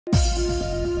Hey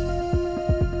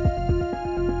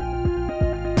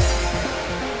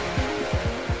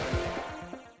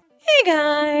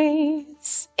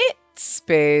guys, it's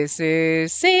Spacey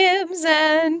Sims,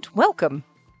 and welcome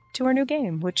to our new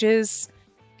game, which is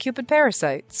Cupid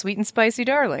Parasite, Sweet and Spicy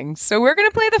Darling. So we're going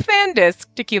to play the fan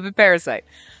disc to Cupid Parasite.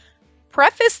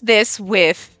 Preface this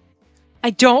with,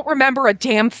 I don't remember a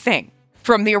damn thing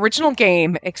from the original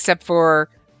game except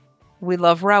for, we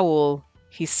love Raoul,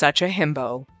 he's such a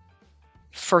himbo.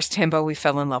 First himbo we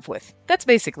fell in love with. That's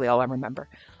basically all I remember.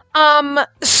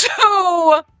 So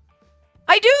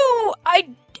I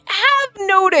have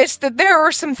noticed that there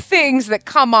are some things that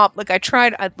come up.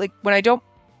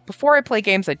 Before I play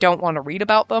games, I don't want to read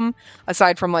about them,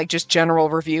 aside from like just general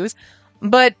reviews.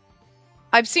 But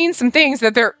I've seen some things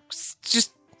that there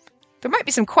might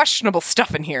be some questionable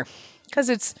stuff in here, because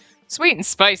it's sweet and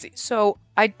spicy. So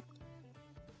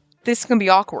this can be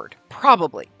awkward,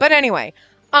 probably. But anyway,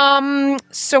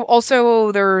 so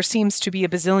also there seems to be a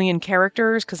bazillion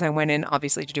characters, because I went in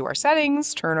obviously to do our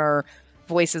settings, turn our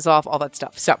voices off, all that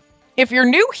stuff. So if you're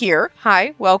new here,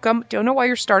 hi, welcome. Don't know why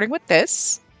you're starting with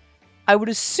this. I would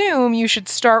assume you should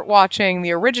start watching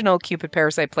the original Cupid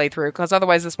Parasite playthrough, because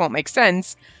otherwise this won't make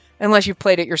sense unless you've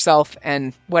played it yourself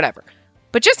and whatever.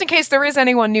 But just in case there is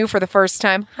anyone new for the first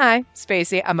time, hi,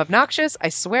 Spacey. I'm obnoxious. I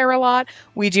swear a lot.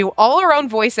 We do all our own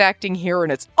voice acting here,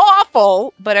 and it's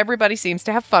awful, but everybody seems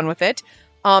to have fun with it.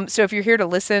 So if you're here to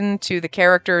listen to the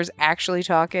characters actually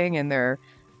talking in their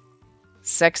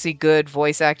sexy, good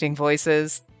voice acting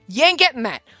voices, you ain't getting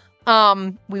that.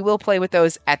 We will play with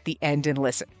those at the end and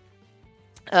listen.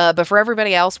 But for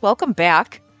everybody else, welcome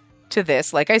back to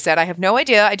this. Like I said, I have no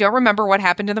idea. I don't remember what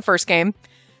happened in the first game.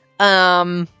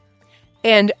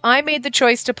 And I made the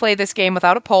choice to play this game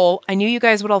without a poll. I knew you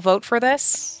guys would all vote for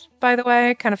this, by the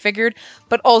way. Kind of figured.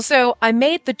 But also, I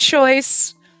made the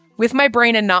choice with my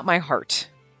brain and not my heart,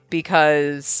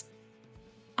 because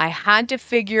I had to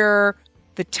figure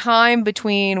the time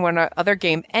between when our other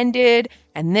game ended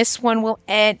and this one will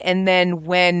end, and then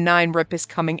when 9RIP is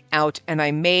coming out. And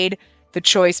I made the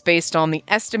choice based on the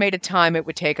estimated time it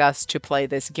would take us to play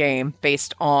this game,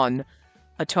 based on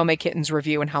Otome Kitten's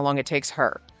review and how long it takes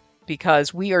her.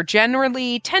 Because we are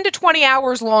generally 10 to 20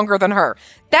 hours longer than her.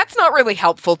 That's not really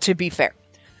helpful, to be fair.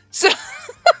 So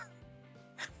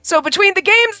between the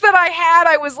games that I had,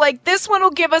 I was like, this one will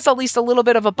give us at least a little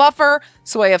bit of a buffer,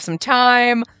 so I have some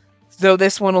time. Though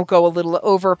this one will go a little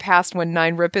over past when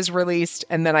 9RIP is released,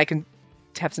 and then I can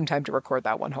have some time to record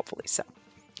that one, hopefully. So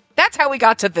that's how we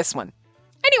got to this one.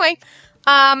 Anyway,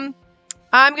 I'm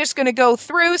just going to go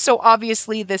through. So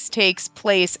obviously this takes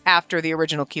place after the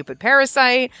original Cupid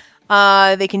Parasite.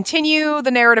 They continue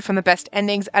the narrative from the best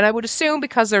endings, and I would assume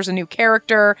because there's a new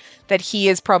character that he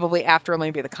is probably after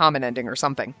maybe the common ending or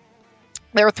something.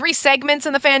 There are 3 segments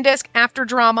in the fan disc: After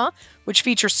Drama, which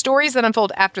features stories that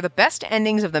unfold after the best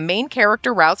endings of the main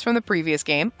character routes from the previous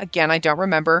game. Again, I don't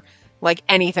remember like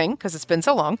anything because it's been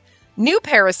so long. New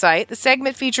Parasite, the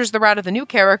segment features the route of the new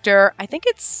character. I think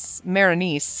it's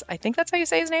Maranice. I think that's how you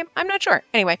say his name. I'm not sure.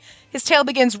 Anyway, his tale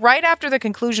begins right after the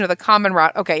conclusion of the common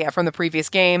route. Okay, yeah, from the previous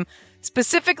game.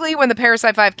 Specifically when the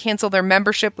Parasite 5 canceled their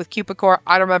membership with Cupid Core.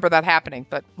 I don't remember that happening,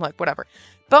 but like, whatever.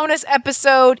 Bonus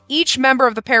episode, each member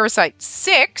of the Parasite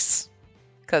 6,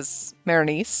 because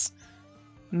Maranice.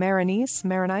 I think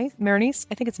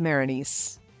it's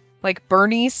Maranice. Like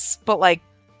Bernice, but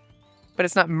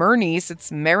it's not Mernice,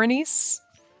 it's Maranice.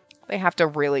 They have to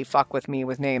really fuck with me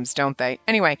with names, don't they?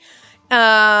 Anyway,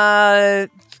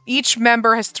 each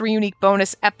member has 3 unique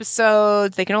bonus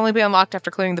episodes. They can only be unlocked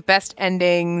after clearing the best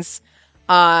endings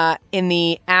in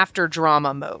the After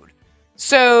Drama mode.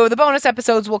 So the bonus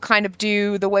episodes will kind of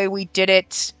do the way we did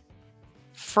it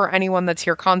for anyone that's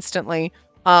here constantly.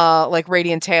 Like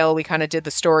Radiant Tale, we kind of did the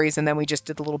stories and then we just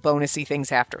did the little bonusy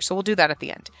things after. So we'll do that at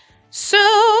the end. So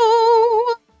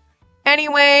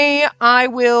anyway, I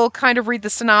will kind of read the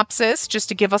synopsis just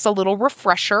to give us a little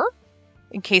refresher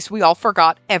in case we all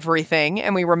forgot everything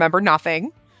and we remember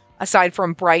nothing aside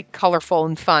from bright, colorful,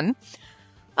 and fun.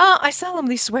 I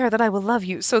solemnly swear that I will love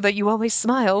you so that you always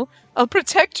smile. I'll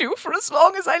protect you for as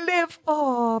long as I live.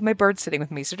 Oh, my bird's sitting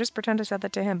with me, so just pretend I said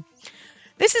that to him.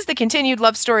 This is the continued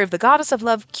love story of the goddess of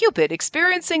love, Cupid,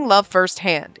 experiencing love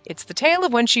firsthand. It's the tale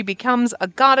of when she becomes a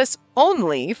goddess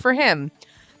only for him.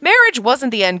 Marriage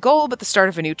wasn't the end goal, but the start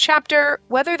of a new chapter.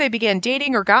 Whether they began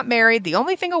dating or got married, the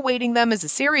only thing awaiting them is a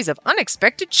series of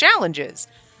unexpected challenges.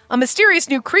 A mysterious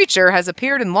new creature has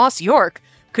appeared in Lost York.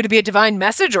 Could it be a divine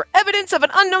message or evidence of an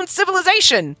unknown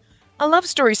civilization? A love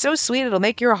story so sweet it'll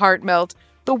make your heart melt.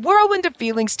 The whirlwind of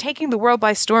feelings taking the world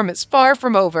by storm is far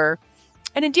from over.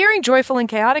 An endearing, joyful, and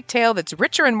chaotic tale that's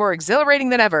richer and more exhilarating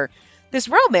than ever. This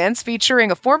romance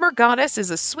featuring a former goddess is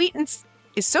so sweet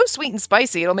and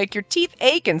spicy it'll make your teeth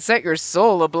ache and set your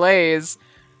soul ablaze.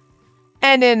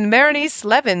 And in Berenice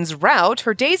Levin's Route,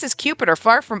 her days as Cupid are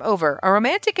far from over. A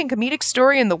romantic and comedic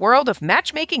story in the world of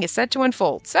matchmaking is set to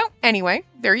unfold. So, anyway,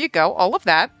 there you go, all of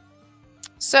that.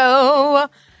 So,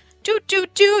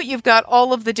 you've got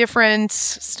all of the different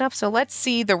stuff. So let's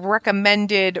see the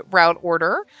recommended route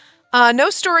order. No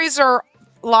stories are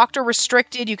locked or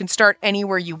restricted. You can start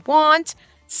anywhere you want.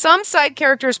 Some side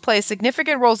characters play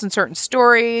significant roles in certain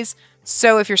stories.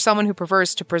 So if you're someone who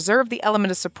prefers to preserve the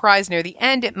element of surprise near the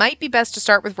end, it might be best to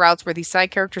start with routes where these side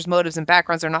characters' motives and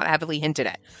backgrounds are not heavily hinted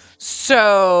at.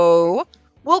 So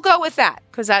we'll go with that,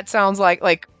 because that sounds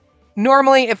like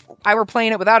normally if I were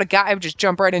playing it without a guy, I would just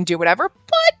jump right in and do whatever.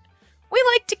 But we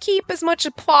like to keep as much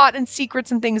plot and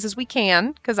secrets and things as we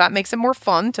can, because that makes it more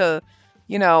fun to,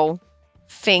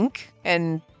 think.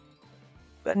 And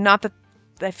not that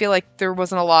I feel like there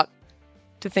wasn't a lot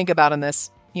to think about in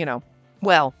this,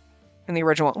 well, in the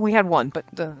original one. We had one, but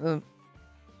kind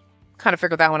of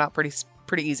figured that one out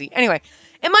pretty easy. Anyway,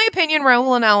 in my opinion,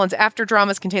 Raoul and Alan's after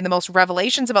dramas contain the most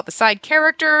revelations about the side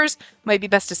characters. Might be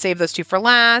best to save those two for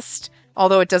last,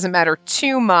 although it doesn't matter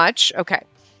too much. Okay.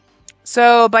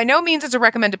 So, by no means it's a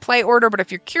recommended play order, but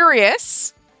if you're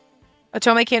curious,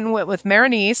 Otome Kitten went with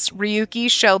Berenice, Ryuki,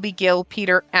 Shelby, Gil,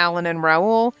 Peter, Alan, and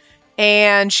Raoul,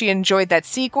 and she enjoyed that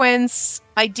sequence.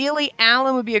 Ideally,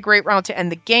 Alan would be a great round to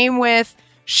end the game with.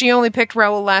 She only picked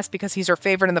Raoul last because he's her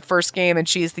favorite in the first game, and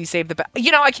she's the save the best.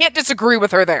 I can't disagree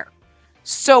with her there.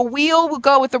 So we'll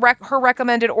go with her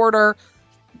recommended order.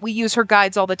 We use her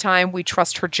guides all the time. We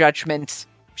trust her judgment.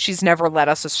 She's never led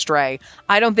us astray.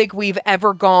 I don't think we've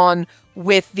ever gone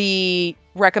with the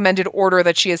recommended order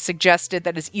that she has suggested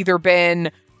that has either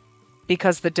been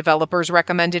because the developers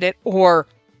recommended it or,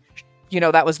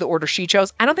 that was the order she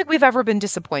chose. I don't think we've ever been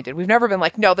disappointed. We've never been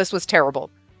like, no, this was terrible.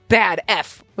 Bad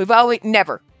F. We've always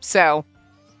never. So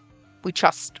we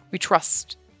trust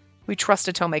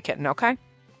Otome Kitten, okay?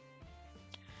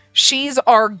 She's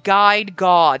our guide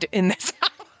god in this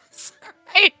house,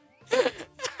 right?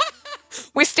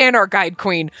 We stand our guide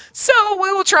queen. So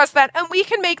we will trust that. And we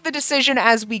can make the decision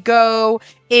as we go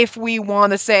if we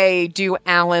want to say do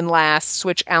Alan last,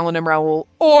 switch Alan and Raoul,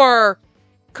 or,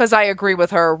 because I agree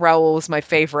with her, Raoul is my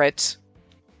favorite.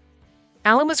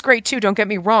 Alan was great too, don't get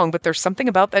me wrong, but there's something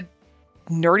about that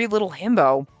nerdy little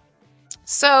himbo.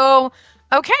 So,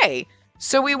 okay.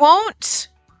 So we won't...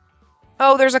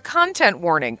 Oh, there's a content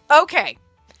warning. Okay.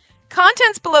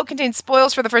 Contents below contain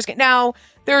spoils for the first game. Now,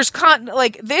 there's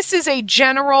this is a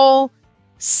general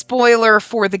spoiler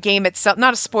for the game itself.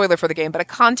 Not a spoiler for the game, but a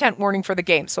content warning for the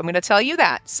game. So I'm going to tell you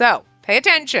that. So, pay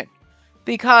attention.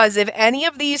 Because if any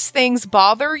of these things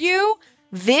bother you,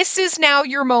 this is now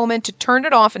your moment to turn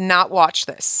it off and not watch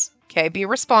this. Okay? Be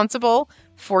responsible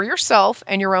for yourself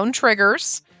and your own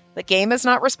triggers. The game is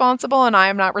not responsible, and I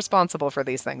am not responsible for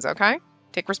these things, okay?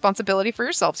 Take responsibility for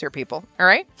yourselves here, people. All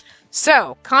right?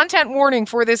 So, content warning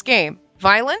for this game.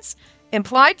 Violence,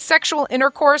 implied sexual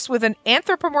intercourse with an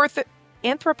anthropomorphic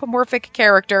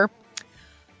character.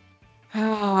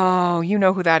 Oh, you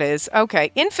know who that is.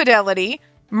 Okay. Infidelity,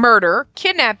 murder,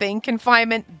 kidnapping,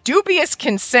 confinement, dubious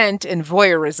consent, and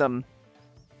voyeurism.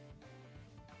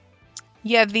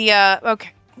 Yeah,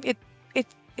 okay.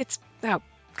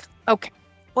 Okay.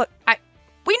 What?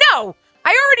 We know!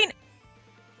 I already...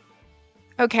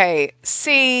 Okay,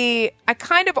 see, I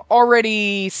kind of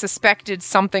already suspected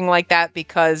something like that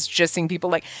because just seeing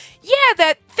people like, yeah,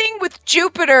 that thing with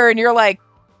Jupiter, and you're like,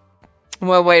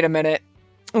 well, wait a minute,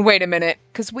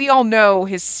 because we all know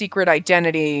his secret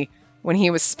identity when he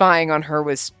was spying on her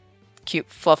was cute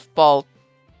fluffball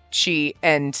Chi,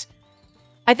 and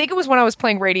I think it was when I was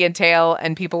playing Radiant Tail,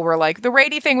 and people were like, the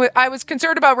Rady thing, I was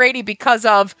concerned about Rady because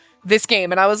of this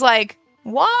game, and I was like,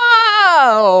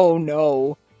 wow,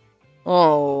 no.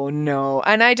 Oh, no.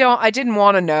 And I didn't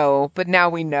want to know, but now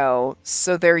we know.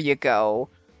 So there you go.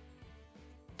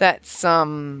 That's,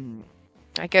 I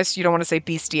guess you don't want to say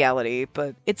bestiality,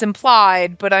 but it's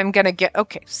implied, but I'm gonna get...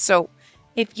 Okay, so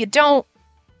if you don't...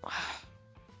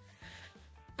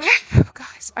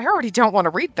 Guys, I already don't want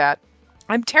to read that.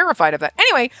 I'm terrified of that.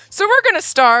 Anyway, so we're gonna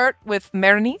start with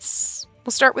Berenice.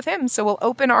 We'll start with him, so we'll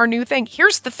open our new thing.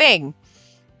 Here's the thing.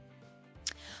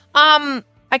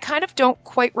 I kind of don't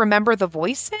quite remember the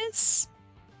voices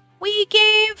we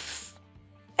gave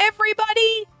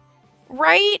everybody,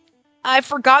 right? I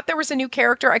forgot there was a new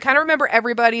character. I kind of remember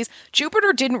everybody's.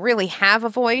 Jupiter didn't really have a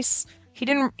voice. He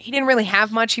didn't really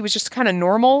have much. He was just kind of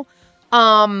normal.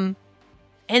 And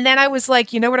And then I was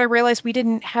like, you know what? I realized we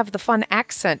didn't have the fun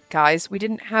accent, guys. We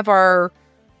didn't have our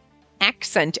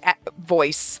accent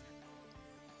voice.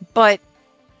 But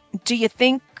do you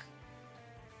think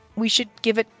we should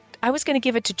give it? I was going to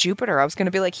give it to Jupiter. I was going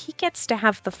to be like, he gets to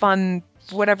have the fun,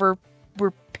 whatever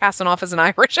we're passing off as an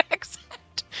Irish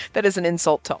accent. That is an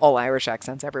insult to all Irish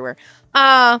accents everywhere.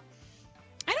 I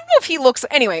don't know if he looks...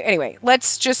 Anyway,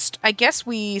 let's just... I guess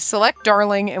we select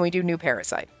Darling and we do New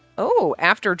Parasite. Oh,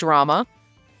 after drama.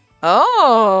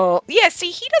 Oh, yeah,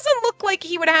 see, he doesn't look like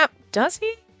he would have... Does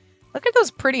he? Look at those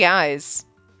pretty eyes.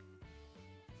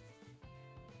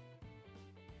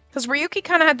 Because Ryuki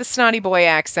kind of had the snotty boy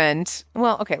accent.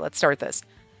 Well, okay, let's start this.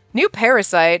 New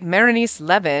Parasite, Berenice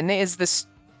Levin, is the...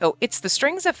 Oh, it's the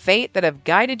strings of fate that have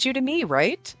guided you to me,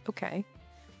 right? Okay.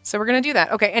 So we're going to do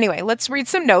that. Okay, anyway, let's read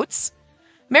some notes.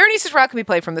 Berenice's route can be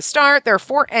played from the start. There are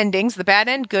 4 endings. The bad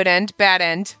end, good end, bad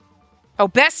end. Oh,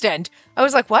 best end. I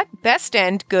was like, what? Best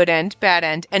end, good end, bad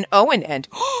end, and Owen end.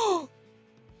 Oh,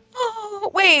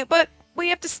 wait, but we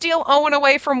have to steal Owen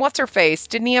away from what's-her-face.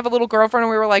 Didn't he have a little girlfriend and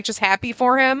we were, like, just happy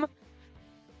for him?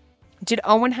 Did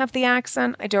Owen have the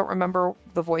accent? I don't remember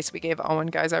the voice we gave Owen,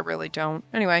 guys. I really don't.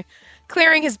 Anyway,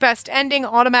 clearing his best ending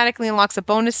automatically unlocks a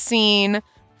bonus scene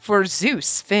for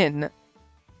Zeus, Finn.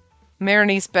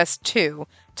 Berenice best 2.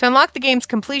 To unlock the game's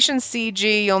completion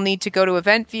CG, you'll need to go to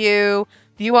Event View,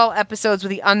 view all episodes with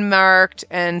the unmarked,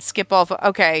 and skip all...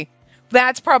 Okay,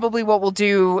 that's probably what we'll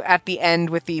do at the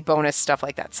end with the bonus stuff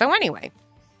like that. So anyway.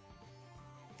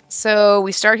 So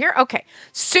we start here? Okay.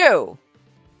 So...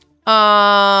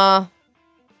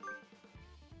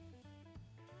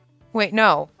 Wait,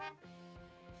 no.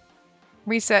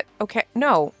 Reset. Okay,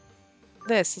 no.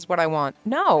 This is what I want.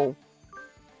 No.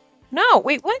 No,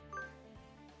 wait, what?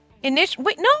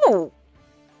 Wait, no!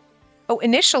 Oh,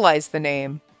 initialize the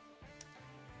name.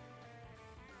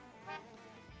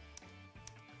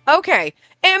 Okay.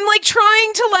 And I'm, like,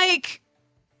 trying to, like...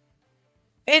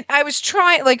 I was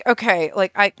trying, like, okay,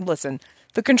 like, listen...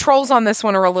 The controls on this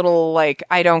one are a little, like,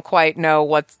 I don't quite know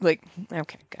what's, like,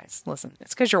 okay, guys, listen,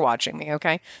 it's because you're watching me,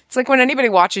 okay? It's like when anybody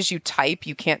watches you type,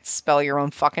 you can't spell your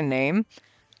own fucking name.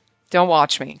 Don't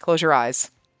watch me. Close your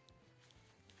eyes.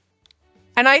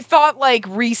 And I thought, like,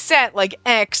 reset, like,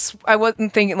 X, I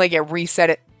wasn't thinking, like, yeah, reset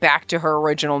it back to her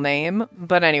original name.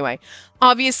 But anyway,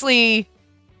 obviously,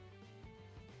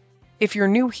 if you're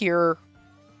new here,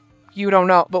 you don't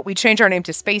know, but we changed our name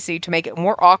to Spacey to make it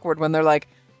more awkward when they're like,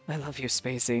 I love you,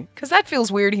 Spacey. Because that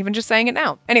feels weird even just saying it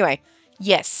now. Anyway,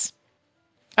 yes.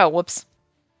 Oh, whoops.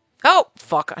 Oh,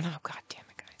 fuck. Oh, god damn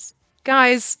it, guys.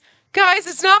 Guys,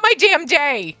 it's not my damn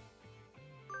day!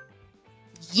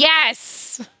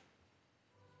 Yes!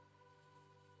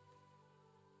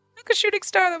 Look, a shooting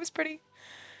star. That was pretty.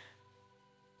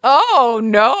 Oh,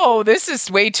 no. This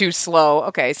is way too slow.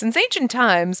 Okay, since ancient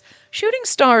times, shooting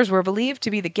stars were believed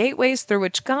to be the gateways through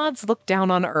which gods looked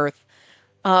down on Earth.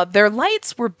 Their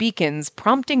lights were beacons,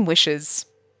 prompting wishes.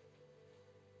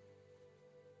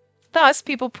 Thus,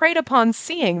 people preyed upon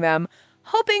seeing them,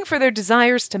 hoping for their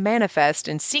desires to manifest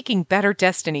and seeking better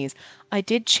destinies. I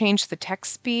did change the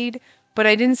text speed, but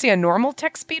I didn't see a normal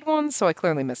text speed one, so I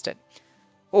clearly missed it.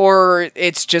 Or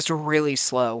it's just really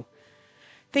slow.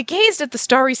 They gazed at the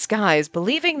starry skies,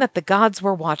 believing that the gods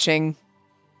were watching.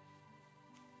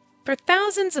 For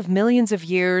thousands of millions of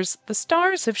years, the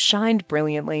stars have shined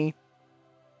brilliantly.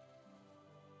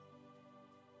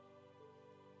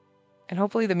 And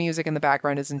hopefully the music in the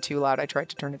background isn't too loud. I tried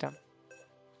to turn it down.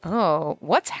 Oh,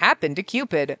 what's happened to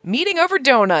Cupid? Meeting over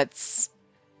donuts.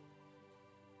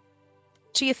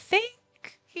 Do you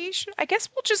think he should... I guess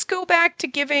we'll just go back to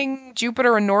giving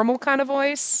Jupiter a normal kind of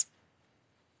voice.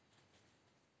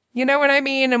 You know what I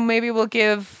mean? And maybe we'll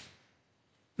give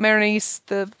Berenice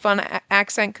the fun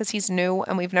accent because he's new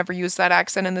and we've never used that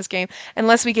accent in this game.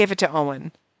 Unless we gave it to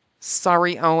Owen.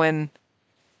 Sorry, Owen.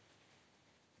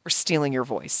 We're stealing your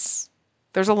voice.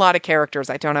 There's a lot of characters.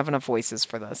 I don't have enough voices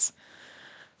for this.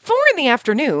 4 in the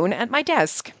afternoon at my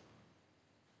desk.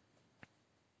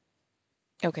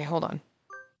 Okay, hold on.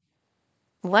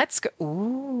 Let's go.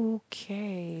 Ooh,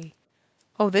 okay.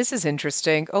 Oh, this is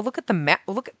interesting. Oh, look at the map.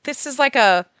 Look, this is like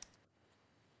a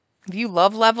view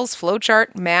love levels,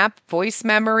 flowchart, map, voice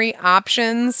memory,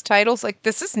 options, titles. Like,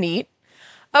 this is neat.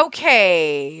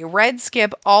 Okay, red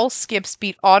skip, all skip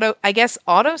speed, auto, I guess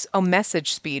autos, oh,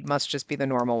 message speed must just be the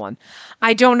normal one.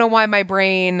 I don't know why my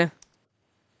brain,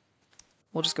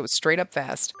 we'll just go straight up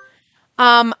fast.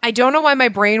 I don't know why my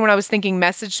brain, when I was thinking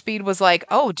message speed, was like,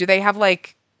 oh, do they have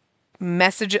like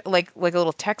message, like a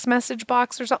little text message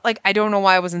box or something? Like, I don't know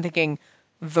why I wasn't thinking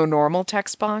the normal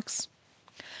text box.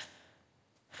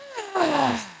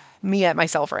 Me at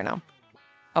myself right now.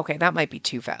 Okay, that might be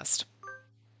too fast.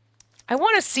 I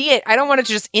want to see it. I don't want it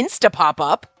to just insta pop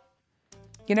up.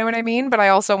 You know what I mean? But I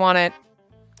also want it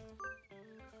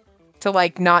to,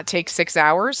 like, not take 6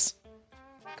 hours.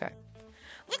 Okay.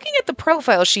 Looking at the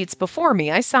profile sheets before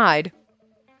me, I sighed.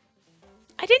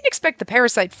 I didn't expect the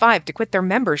Parasite 5 to quit their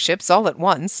memberships all at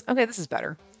once. Okay, this is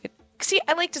better. See,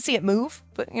 I like to see it move,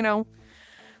 but, you know.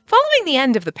 Following the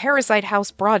end of the Parasite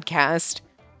House broadcast,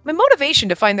 my motivation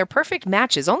to find their perfect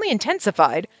matches only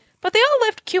intensified, but they all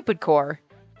left Cupid Core.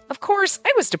 Of course,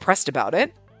 I was depressed about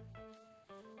it.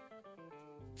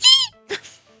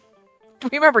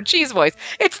 Remember Cheese voice.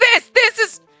 It's this! This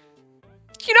is...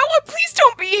 You know what? Please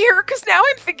don't be here, because now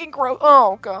I'm thinking gross.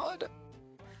 Oh, God.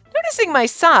 Noticing my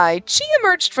sigh, she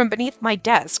emerged from beneath my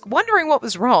desk, wondering what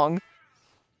was wrong.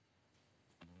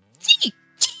 Gee!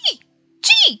 Gee!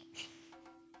 Gee!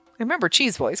 I remember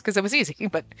Cheese voice, because it was easy,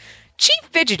 but... Chi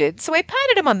fidgeted, so I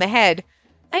patted him on the head.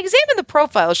 I examined the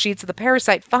profile sheets of the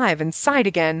Parasite 5 and sighed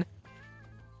again.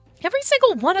 Every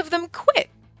single one of them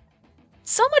quit.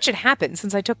 So much had happened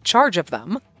since I took charge of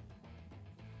them.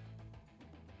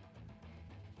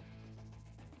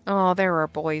 Oh, there are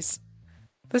boys.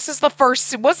 This is the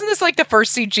first... Wasn't this like the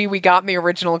first CG we got in the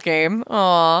original game?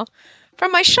 Aw.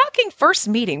 From my shocking first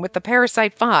meeting with the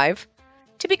Parasite 5,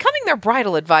 to becoming their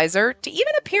bridal advisor, to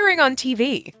even appearing on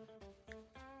TV.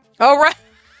 Oh, right.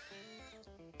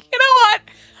 You know what?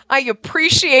 I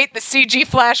appreciate the CG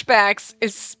flashbacks,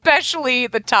 especially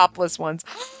the topless ones.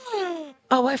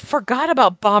 Oh, I forgot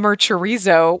about Bomber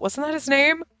Chorizo. Wasn't that his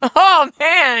name? Oh,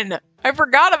 man. I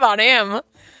forgot about him.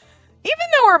 Even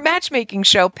though our matchmaking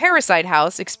show, Parasite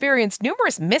House, experienced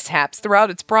numerous mishaps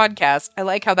throughout its broadcast, I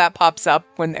like how that pops up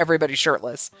when everybody's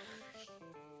shirtless.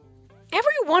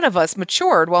 Every one of us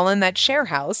matured while in that share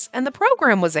house, and the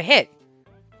program was a hit.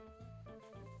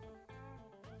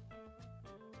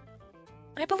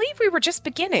 I believe we were just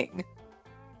beginning.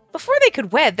 Before they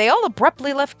could wed, they all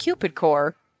abruptly left Cupid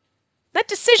Core. That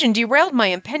decision derailed my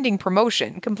impending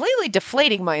promotion, completely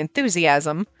deflating my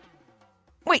enthusiasm.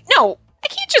 Wait, no! I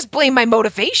can't just blame my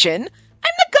motivation! I'm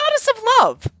the goddess of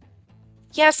love!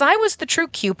 Yes, I was the true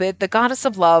Cupid, the goddess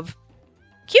of love.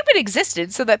 Cupid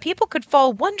existed so that people could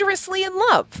fall wondrously in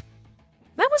love.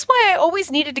 That was why I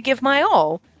always needed to give my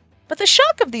all, but the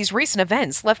shock of these recent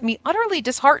events left me utterly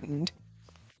disheartened.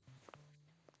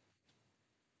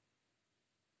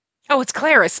 Oh, it's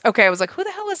Clarice. Okay, I was like, who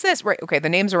the hell is this? Right, okay, the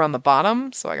names are on the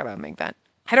bottom, so I gotta make that.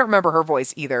 I don't remember her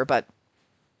voice either, but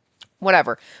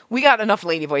whatever. We got enough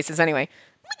lady voices anyway.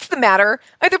 What's the matter?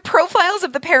 Are the profiles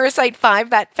of the Parasite 5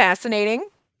 that fascinating?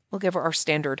 We'll give her our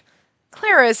standard.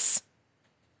 Clarice.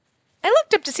 I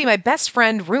looked up to see my best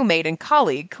friend, roommate, and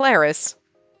colleague, Clarice.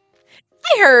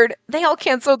 I heard they all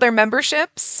canceled their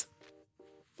memberships.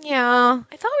 Yeah,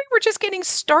 I thought we were just getting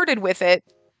started with it.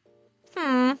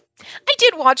 I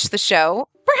did watch the show.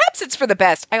 Perhaps it's for the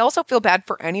best. I also feel bad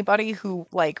for anybody who,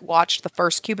 like, watched the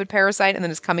first Cupid Parasite and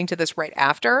then is coming to this right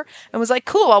after and was like,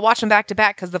 cool, I'll watch them back to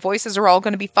back because the voices are all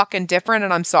going to be fucking different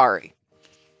and I'm sorry.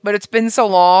 But it's been so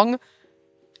long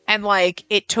and, like,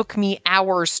 it took me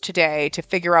hours today to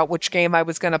figure out which game I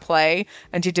was going to play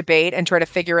and to debate and try to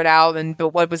figure it out and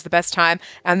what was the best time.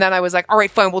 And then I was like, all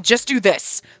right, fine, we'll just do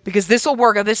this because this will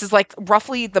work. This is, like,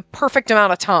 roughly the perfect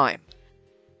amount of time.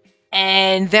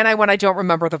 And then I don't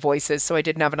remember the voices, so I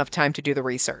didn't have enough time to do the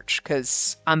research,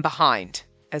 because I'm behind,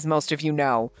 as most of you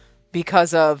know,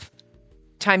 because of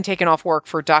time taken off work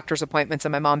for doctor's appointments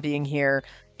and my mom being here,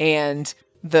 and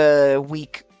the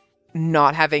week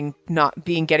getting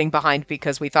behind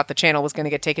because we thought the channel was going to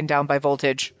get taken down by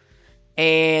voltage.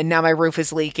 And now my roof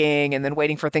is leaking, and then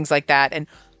waiting for things like that. And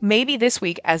maybe this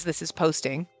week, as this is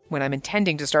posting, when I'm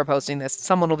intending to start posting this,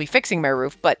 someone will be fixing my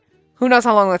roof, but who knows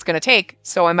how long that's going to take,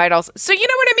 so I might also... So you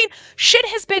know what I mean? Shit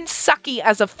has been sucky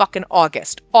as of fucking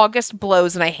August. August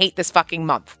blows and I hate this fucking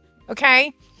month.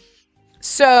 Okay?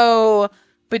 So,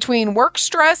 between work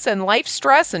stress and life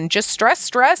stress and just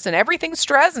stress and everything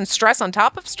stress and stress on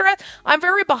top of stress, I'm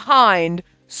very behind.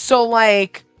 So,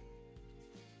 like,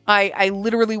 I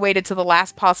literally waited to the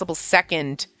last possible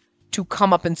second to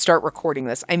come up and start recording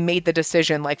this. I made the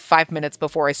decision, like, 5 minutes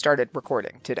before I started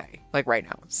recording today. Like, right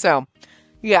now. So...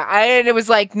 Yeah, it was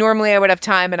like, normally I would have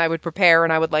time and I would prepare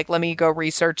and I would like, let me go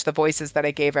research the voices that I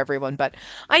gave everyone, but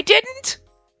I didn't.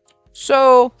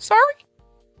 So, sorry.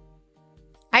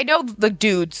 I know the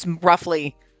dudes,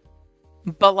 roughly,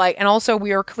 but like, and also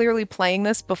we are clearly playing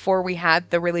this before we had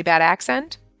the really bad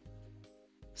accent.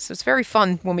 So it's very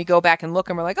fun when we go back and look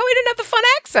and we're like, oh, we didn't have the fun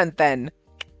accent then.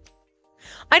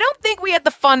 I don't think we had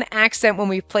the fun accent when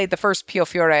we played the first Pio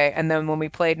Fiore, and then when we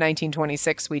played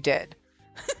 1926, we did.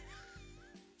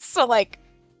 So, like,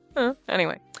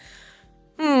 anyway.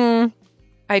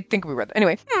 I think we read that.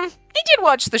 Anyway, I did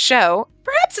watch the show.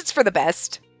 Perhaps it's for the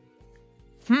best.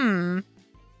 This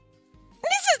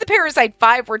is the Parasite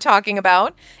 5 we're talking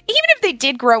about. Even if they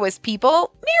did grow as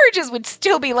people, marriages would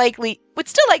still likely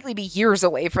be years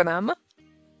away for them.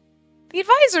 The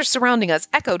advisors surrounding us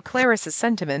echoed Clarice's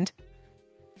sentiment.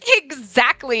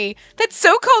 Exactly! That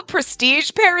so-called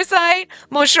prestige parasite,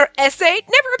 Monsieur Essay,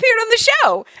 never appeared on the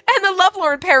show, and the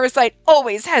lovelorn parasite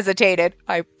always hesitated.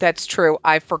 That's true.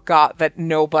 I forgot that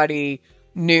nobody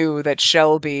knew that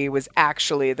Shelby was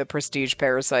actually the prestige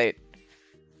parasite.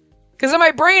 Because in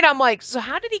my brain, I'm like, so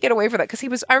how did he get away with that?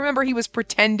 Because I remember he's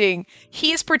pretending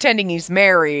he's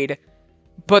married,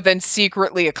 but then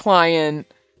secretly a client,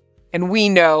 and we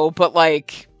know, but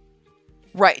like,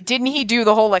 right, didn't he do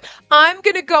the whole like, I'm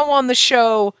gonna go on the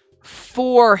show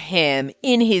for him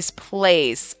in his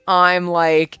place. I'm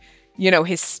like,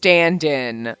 his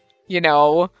stand-in,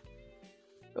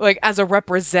 like as a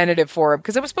representative for him.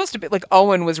 Because it was supposed to be like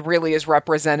Owen was really his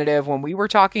representative when we were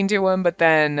talking to him, but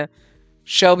then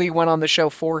Shelby went on the show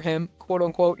for him, quote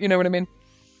unquote. You know what I mean?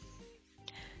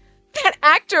 That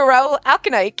actor, Raul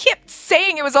Alkanite, kept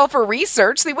saying it was all for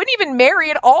research. They wouldn't even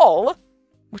marry at all.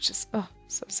 Which is,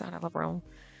 so sad. I love Raul.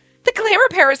 The glamour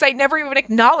parasite never even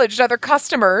acknowledged other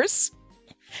customers.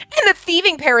 And the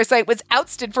thieving parasite was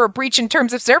ousted for a breach in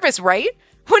terms of service, right?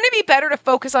 Wouldn't it be better to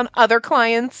focus on other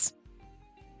clients?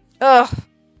 Ugh,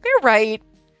 they're right.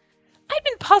 I'd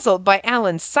been puzzled by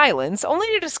Alan's silence, only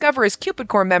to discover his Cupid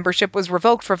Corps membership was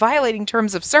revoked for violating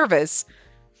terms of service.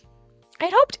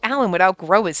 I'd hoped Alan would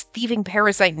outgrow his thieving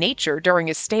parasite nature during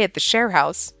his stay at the share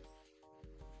house.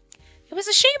 It was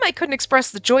a shame I couldn't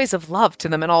express the joys of love to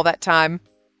them in all that time.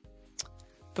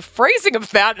 The phrasing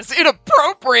of that is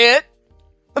inappropriate,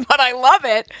 but I love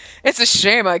it. It's a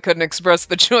shame I couldn't express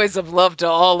the joys of love to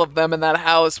all of them in that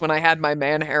house when I had my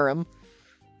man harem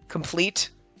complete.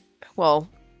 Well,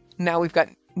 now we've got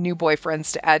new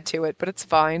boyfriends to add to it, but it's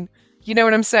fine. You know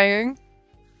what I'm saying?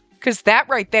 Because that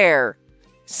right there,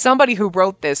 somebody who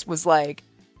wrote this was like,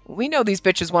 we know these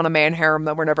bitches want a man harem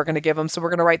that we're never going to give them, so we're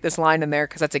going to write this line in there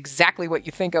because that's exactly what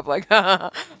you think of. Like,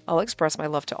 I'll express my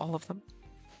love to all of them.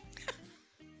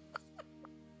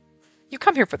 You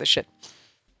come here for the shit.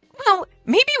 Well,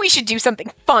 maybe we should do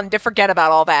something fun to forget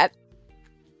about all that.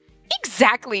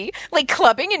 Exactly. Like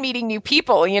clubbing and meeting new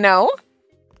people, Clarice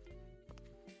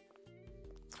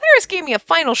gave me a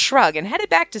final shrug and headed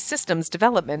back to systems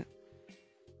development.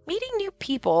 Meeting new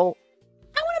people?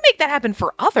 I want to make that happen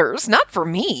for others, not for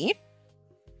me.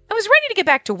 I was ready to get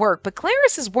back to work, but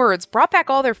Clarice's words brought back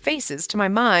all their faces to my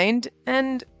mind,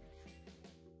 and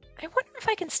I wonder if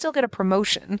I can still get a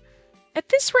promotion. At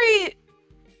this rate,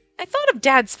 I thought of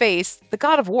Dad's face. The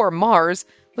god of war, Mars,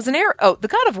 was an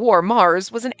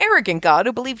arrogant god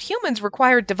who believed humans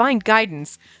required divine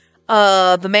guidance.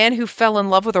 The man who fell in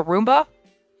love with a Roomba?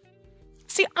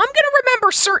 See, I'm gonna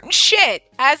remember certain shit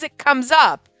as it comes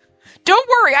up. Don't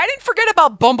worry, I didn't forget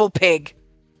about Bumblepig.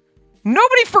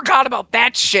 Nobody forgot about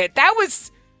that shit. That was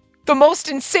the most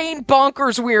insane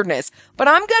bonkers weirdness. But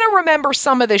I'm gonna remember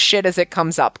some of this shit as it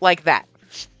comes up, like that.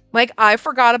 Like, I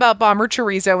forgot about Bomber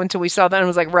Chorizo until we saw that and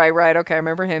was like, right, okay, I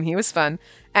remember him. He was fun.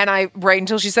 And right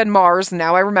until she said Mars,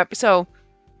 now I remember. So,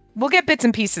 we'll get bits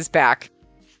and pieces back.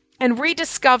 And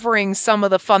rediscovering some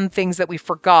of the fun things that we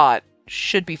forgot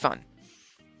should be fun.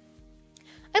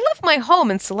 I left my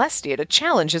home in Celestia to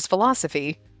challenge his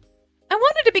philosophy. I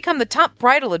wanted to become the top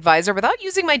bridal advisor without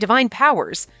using my divine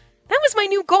powers. That was my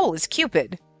new goal as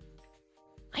Cupid.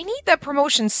 I need that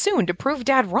promotion soon to prove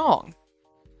Dad wrong.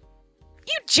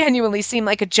 You genuinely seem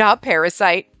like a job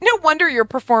parasite. No wonder your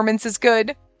performance is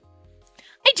good.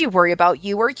 I do worry about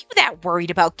you. Are you that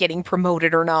worried about getting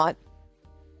promoted or not?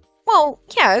 Well,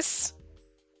 yes.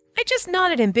 I just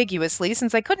nodded ambiguously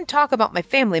since I couldn't talk about my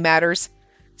family matters.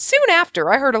 Soon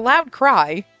after, I heard a loud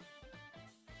cry.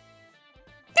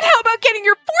 And how about getting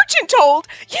your fortune told?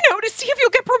 To see if you'll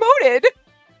get promoted.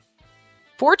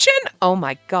 Fortune? Oh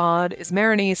my god, is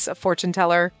Marinice a fortune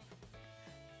teller?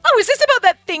 Oh, is this about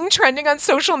that thing trending on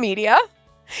social media?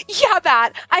 Yeah,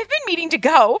 that. I've been meaning to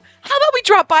go. How about we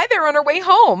drop by there on our way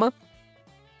home?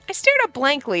 I stared up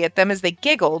blankly at them as they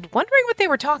giggled, wondering what they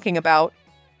were talking about.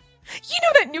 You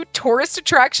know that new tourist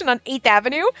attraction on 8th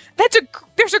Avenue?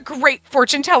 There's a great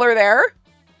fortune teller there.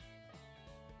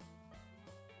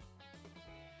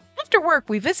 After work,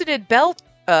 we visited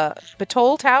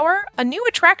Batole Tower, a new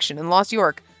attraction in Lost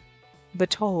York.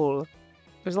 Batole.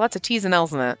 There's lots of T's and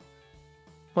L's in that.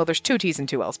 Well, there's 2 T's and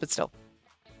 2 L's, but still.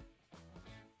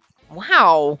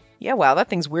 Wow. Yeah, wow, that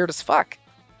thing's weird as fuck.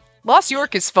 Lost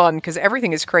York is fun because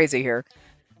everything is crazy here.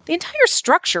 The entire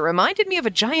structure reminded me of a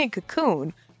giant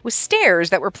cocoon, with stairs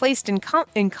that were placed in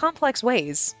complex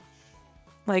ways.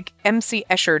 Like M.C.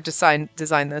 Escher designed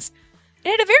this. It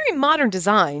had a very modern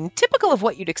design, typical of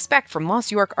what you'd expect from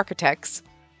Lost York architects.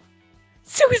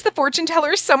 So is the fortune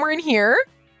teller somewhere in here?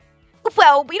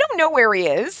 Well, we don't know where he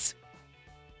is.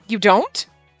 You don't?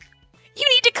 You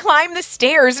need to climb the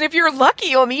stairs, and if you're lucky,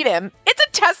 you'll meet him. It's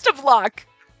a test of luck.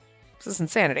 This is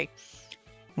insanity.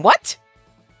 What?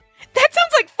 That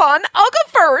sounds like fun. I'll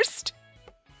go first.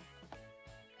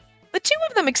 The two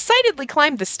of them excitedly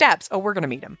climbed the steps. Oh, we're going to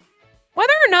meet him.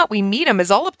 Whether or not we meet him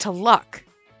is all up to luck.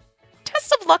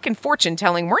 Tests of luck and fortune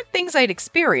telling weren't things I'd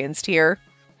experienced here.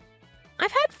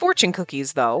 I've had fortune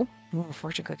cookies, though. Ooh,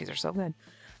 fortune cookies are so good.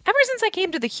 Ever since I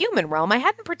came to the human realm, I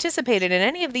hadn't participated in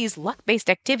any of these luck-based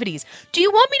activities. Do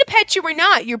you want me to pet you or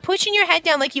not? You're pushing your head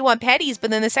down like you want petties, but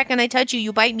then the second I touch you,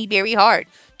 you bite me very hard.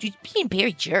 You're being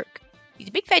very jerk. He's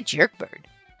a big fat jerk bird.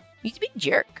 He's a big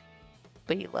jerk.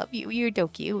 But I love you. You're so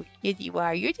cute. Yes, you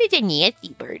are. You're such a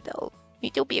nasty bird, though.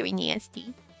 You're so very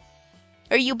nasty.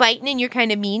 Are you biting and you're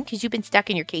kind of mean? Because you've been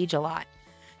stuck in your cage a lot.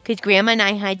 Because Grandma and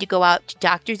I had to go out to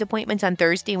doctor's appointments on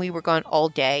Thursday, and we were gone all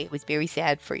day. It was very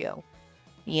sad for you.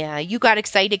 Yeah, you got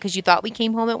excited because you thought we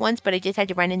came home at once, but I just had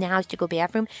to run in the house to go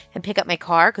bathroom and pick up my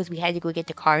car because we had to go get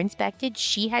the car inspected.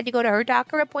 She had to go to her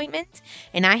doctor appointments,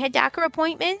 and I had doctor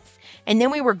appointments, and then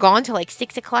we were gone till like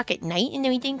 6 o'clock at night, and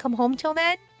then we didn't come home till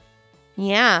then.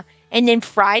 Yeah, and then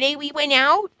Friday we went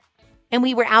out, and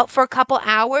we were out for a couple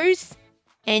hours,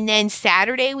 and then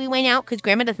Saturday we went out because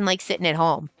Grandma doesn't like sitting at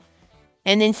home.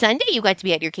 And then Sunday you got to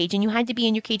be at your cage, and you had to be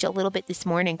in your cage a little bit this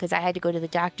morning because I had to go to the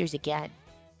doctor's again.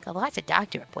 Got lots of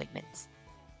doctor appointments.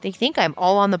 They think I'm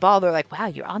all on the ball. They're like, wow,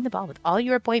 you're on the ball with all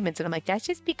your appointments. And I'm like, that's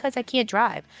just because I can't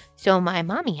drive. So my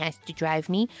mommy has to drive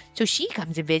me. So she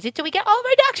comes and visits. So we get all of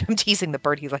our doctor. I'm teasing the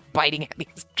bird. He's like biting at me.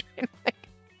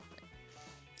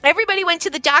 Everybody went to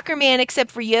the doctor, man,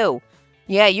 except for you.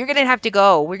 Yeah, you're going to have to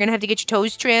go. We're going to have to get your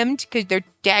toes trimmed because they're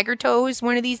dagger toes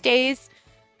one of these days.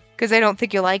 Because I don't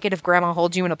think you'll like it if Grandma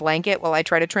holds you in a blanket while I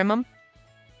try to trim them.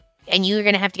 And you're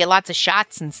going to have to get lots of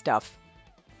shots and stuff.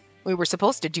 We were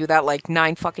supposed to do that like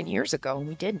 9 fucking years ago, and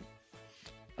we didn't.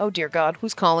 Oh, dear God.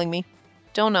 Who's calling me?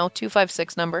 Don't know.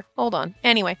 256 number. Hold on.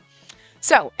 Anyway.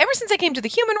 So, ever since I came to the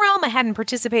human realm, I hadn't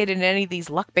participated in any of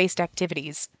these luck-based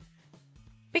activities.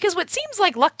 Because what seems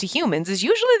like luck to humans is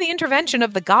usually the intervention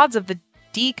of the gods of the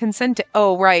deconsent...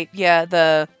 Oh, right. Yeah,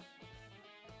 the...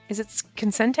 Is it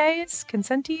consentes?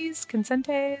 Consentes?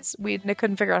 Consentes? We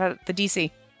couldn't figure out how to... The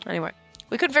DC. Anyway.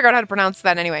 We couldn't figure out how to pronounce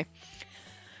that anyway.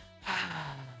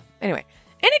 Anyway,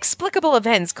 inexplicable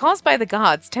events caused by the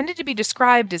gods tended to be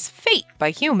described as fate by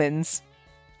humans.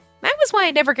 That was why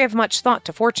I never gave much thought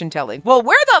to fortune-telling. Well,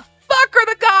 where the fuck are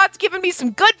the gods giving me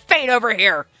some good fate over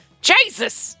here?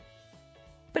 Jesus!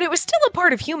 But it was still a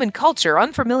part of human culture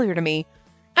unfamiliar to me.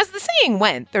 As the saying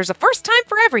went, there's a first time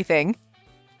for everything.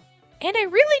 And I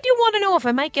really do want to know if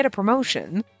I might get a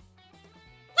promotion.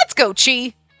 Let's go,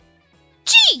 Chi!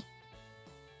 Chi!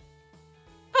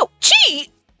 Oh, Chi!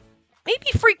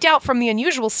 Maybe freaked out from the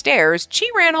unusual stares, Chi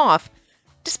ran off.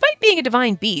 Despite being a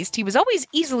divine beast, he was always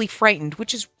easily frightened,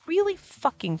 which is really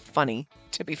fucking funny,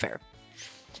 to be fair.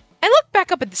 I looked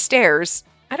back up at the stairs.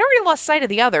 I'd already lost sight of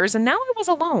the others, and now I was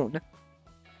alone.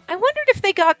 I wondered if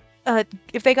they got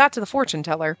to the fortune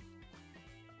teller.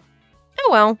 Oh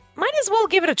well, might as well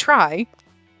give it a try.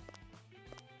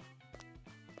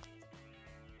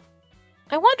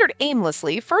 I wandered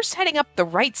aimlessly, first heading up the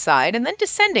right side and then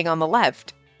descending on the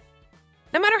left.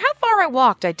 No matter how far I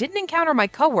walked, I didn't encounter my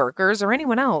coworkers or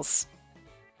anyone else.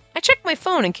 I checked my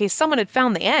phone in case someone had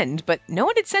found the end, but no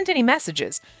one had sent any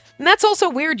messages. And that's also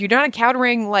weird. You're not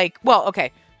encountering,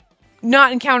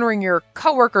 not encountering your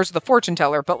coworkers or the fortune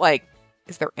teller, but,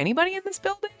 is there anybody in this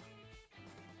building?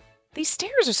 These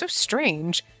stairs are so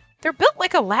strange. They're built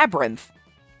like a labyrinth.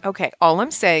 Okay, all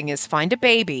I'm saying is find a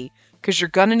baby, because you're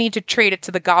gonna need to trade it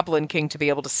to the Goblin King to be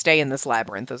able to stay in this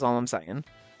labyrinth, is all I'm saying.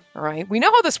 All right, we know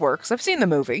how this works. I've seen the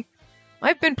movie.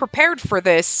 I've been prepared for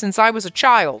this since I was a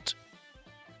child.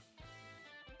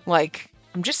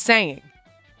 I'm just saying.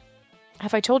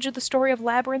 Have I told you the story of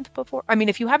Labyrinth before? I mean,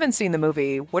 if you haven't seen the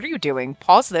movie, what are you doing?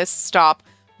 Pause this, stop,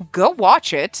 go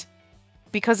watch it,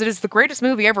 because it is the greatest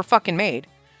movie ever fucking made.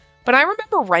 But I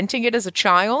remember renting it as a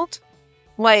child,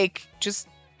 just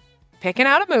picking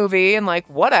out a movie and,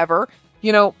 whatever.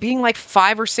 You know, being,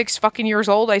 5 or 6 fucking years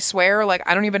old, I swear.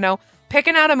 I don't even know.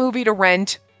 Picking out a movie to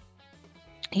rent,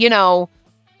 I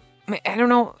don't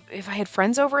know if I had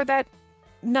friends over that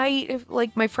night, if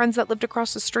my friends that lived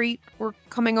across the street were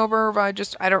coming over, I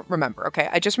don't remember, okay?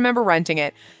 I just remember renting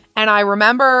it, And I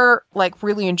remember like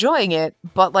really enjoying it,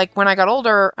 but like when I got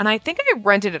older, and I think I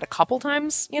rented it a couple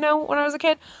times, when I was a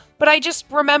kid, but I just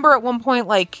remember at one point,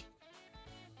 like,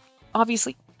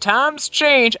 obviously times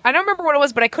change. I don't remember what it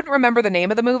was, but I couldn't remember the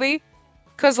name of the movie.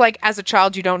 Because, like, as a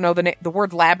child, you don't know the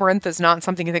word labyrinth is not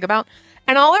something you think about.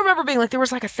 And all I remember being, like, there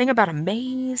was, like, a thing about a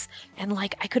maze. And,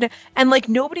 like,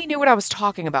 nobody knew what I was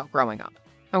talking about growing up.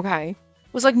 Okay?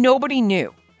 It was, like, nobody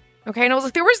knew. Okay? And I was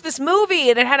like, there was this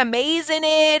movie, and it had a maze in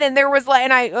it. And there was, like,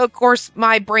 and I, of course,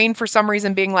 my brain, for some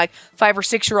reason, being, like, 5 or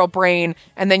 6-year-old brain.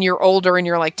 And then you're older, and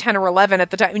you're, like, 10 or 11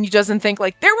 at the time. And you doesn't think,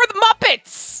 like, there were the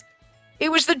Muppets!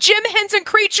 It was the Jim Henson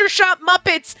Creature Shop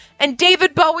Muppets and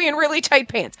David Bowie in really tight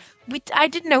pants. I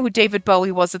didn't know who David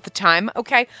Bowie was at the time,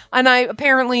 okay? And I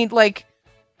apparently, like,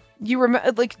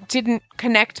 didn't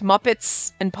connect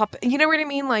Muppets and puppet. You know what I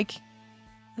mean? Like,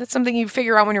 that's something you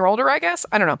figure out when you're older, I guess?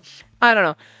 I don't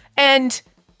know. And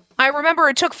I remember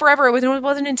it took forever. It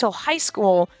wasn't until high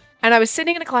school, and I was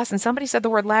sitting in a class, and somebody said the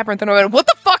word labyrinth, and I went, what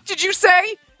the fuck did you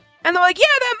say? And they're like, yeah,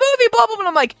 that movie, blah, blah, blah. And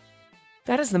I'm like,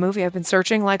 that is the movie I've been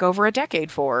searching, like, over a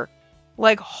decade for.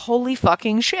 Like, holy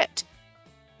fucking shit.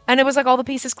 And it was like all the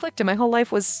pieces clicked and my whole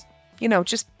life was,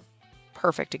 just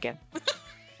perfect again.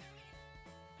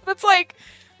 That's like,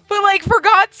 but like, for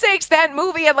God's sakes, that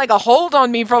movie had like a hold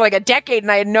on me for like a decade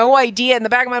and I had no idea. In the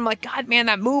back of my mind, I'm like, God, man,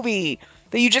 that movie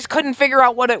that you just couldn't figure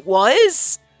out what it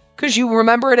was because you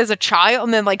remember it as a child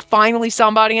and then like finally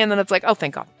somebody and then it's like, oh,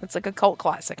 thank God. It's like a cult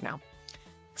classic now.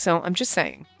 So I'm just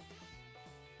saying,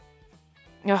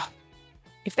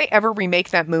 if they ever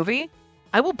remake that movie,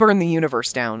 I will burn the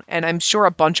universe down, and I'm sure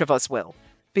a bunch of us will,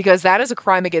 because that is a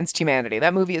crime against humanity.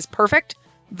 That movie is perfect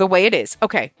the way it is.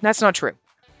 Okay, that's not true.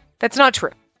 That's not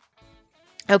true.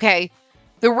 Okay,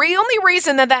 the only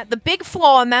reason that the big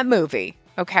flaw in that movie,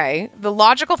 okay, the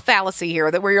logical fallacy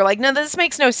here, that where you're like, no, this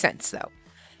makes no sense, though,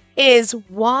 is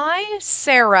why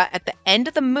Sarah, at the end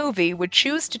of the movie, would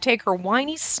choose to take her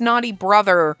whiny, snotty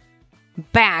brother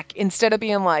back instead of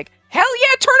being like, hell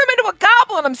yeah, turn him into a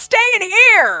goblin, I'm staying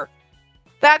here!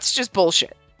 That's just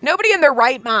bullshit. Nobody in their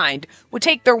right mind would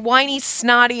take their whiny,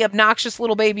 snotty, obnoxious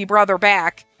little baby brother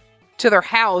back to their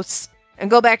house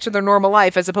and go back to their normal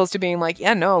life as opposed to being like,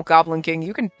 yeah, no, Goblin King,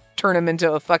 you can turn him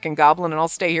into a fucking goblin and I'll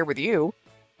stay here with you.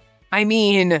 I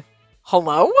mean,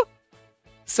 hello?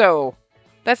 So,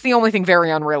 that's the only thing very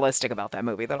unrealistic about that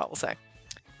movie that I will say.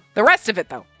 The rest of it,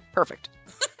 though, perfect.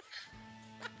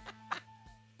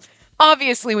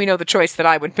 Obviously, we know the choice that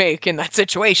I would make in that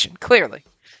situation, clearly.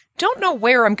 Don't know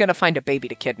where I'm going to find a baby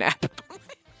to kidnap.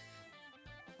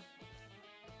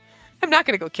 I'm not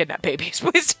going to go kidnap babies.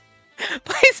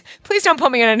 Please don't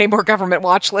put me on any more government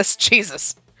watch lists.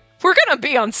 Jesus. We're going to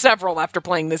be on several after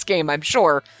playing this game, I'm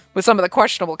sure, with some of the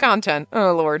questionable content.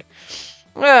 Oh, Lord.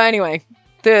 Anyway,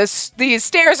 these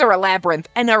stairs are a labyrinth.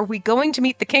 And are we going to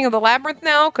meet the king of the labyrinth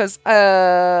now? Because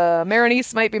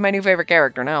Berenice might be my new favorite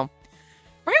character now.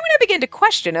 Right when I begin to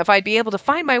question if I'd be able to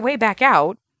find my way back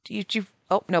out,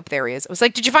 oh, nope, there he is. I was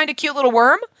like, did you find a cute little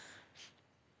worm?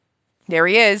 There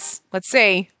he is. Let's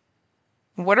see.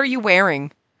 What are you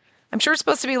wearing? I'm sure it's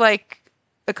supposed to be like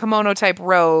a kimono type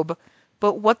robe,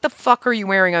 but what the fuck are you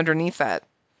wearing underneath that?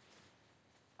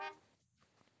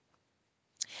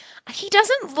 He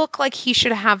doesn't look like he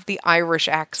should have the Irish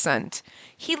accent.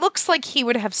 He looks like he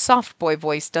would have soft boy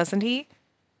voice, doesn't he?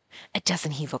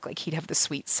 Doesn't he look like he'd have the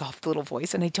sweet, soft little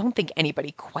voice? And I don't think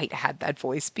anybody quite had that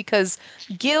voice because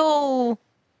Ryuki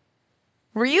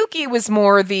was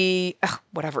more the,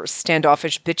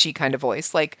 standoffish, bitchy kind of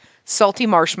voice, like salty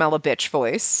marshmallow bitch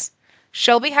voice.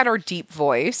 Shelby had her deep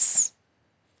voice.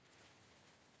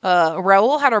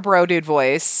 Raoul had her bro dude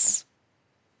voice.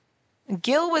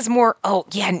 Gil was more, I'm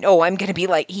going to be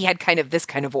like, he had kind of this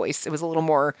kind of voice. It was a little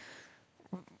more,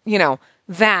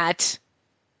 that.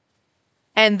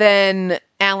 And then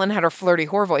Alan had her flirty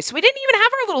whore voice. So we didn't even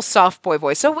have our little soft boy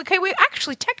voice. So, okay, we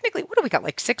actually, technically, what do we got,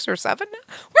 like 6 or 7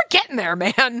 now? We're getting there,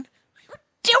 man. We're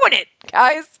doing it,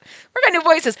 guys. We're got new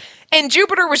voices. And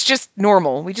Jupiter was just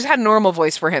normal. We just had a normal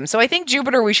voice for him. So I think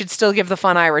Jupiter we should still give the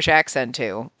fun Irish accent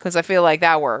to, because I feel like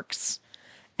that works.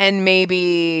 And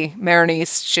maybe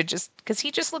Berenice should just, because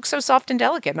he just looks so soft and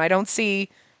delicate, and I don't see,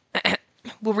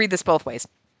 we'll read this both ways.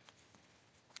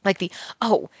 Like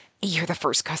you're the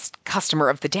first customer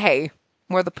of the day.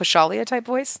 More the Pashalia type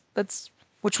voice.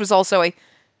 Which was also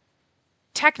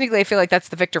technically I feel like that's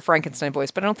the Victor Frankenstein voice,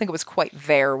 but I don't think it was quite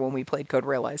there when we played Code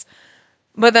Realize.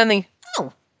 But then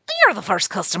you're the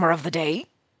first customer of the day.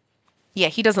 Yeah,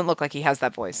 he doesn't look like he has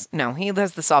that voice. No, he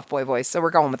has the soft boy voice, so we're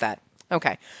going with that.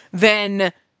 Okay.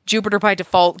 Then Jupiter by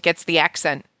default gets the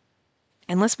accent.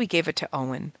 Unless we gave it to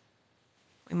Owen.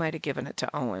 We might have given it to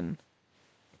Owen.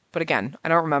 But again, I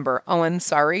don't remember. Owen,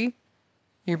 sorry.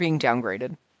 You're being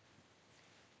downgraded.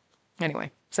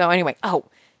 Anyway. Oh,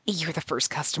 you're the first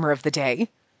customer of the day.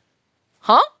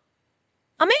 Huh?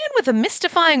 A man with a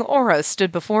mystifying aura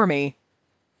stood before me.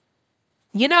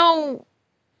 You know,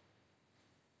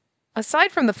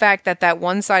 aside from the fact that that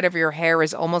one side of your hair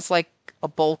is almost like a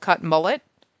bowl cut mullet,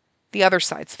 the other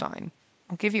side's fine.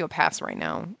 I'll give you a pass right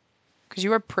now, because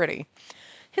you are pretty.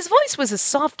 His voice was as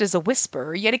soft as a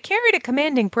whisper, yet it carried a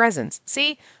commanding presence.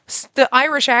 See, the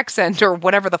Irish accent, or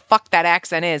whatever the fuck that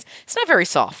accent is, it's not very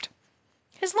soft.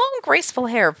 His long, graceful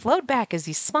hair flowed back as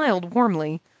he smiled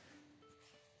warmly.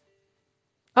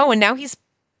 Oh, and now he's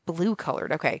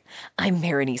blue-colored. Okay. I'm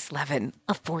Berenice Levin,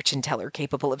 a fortune teller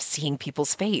capable of seeing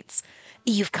people's fates.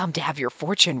 You've come to have your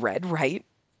fortune read, right?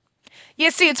 Yeah,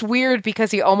 see, it's weird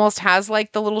because he almost has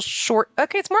like the little short...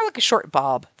 Okay, it's more like a short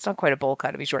bob. It's not quite a bowl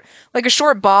cut to be short. Like a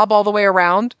short bob all the way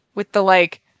around with the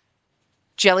like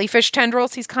jellyfish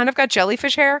tendrils. He's kind of got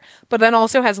jellyfish hair, but then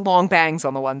also has long bangs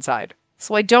on the one side.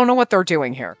 So I don't know what they're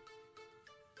doing here.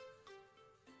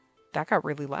 That got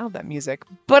really loud, that music.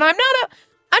 But I'm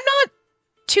not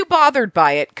too bothered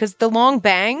by it because the long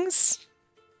bangs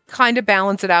kind of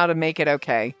balance it out and make it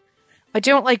okay. I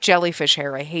don't like jellyfish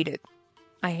hair. I hate it.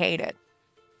 I hate it.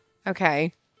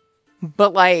 Okay.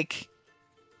 But, like,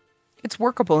 it's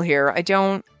workable here.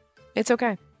 It's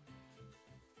okay.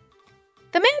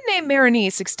 The man named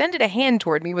Berenice extended a hand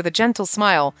toward me with a gentle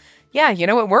smile. Yeah, you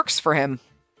know, it works for him.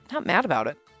 Not mad about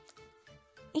it.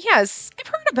 Yes, I've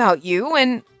heard about you,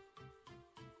 and...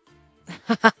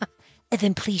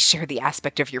 Then please share the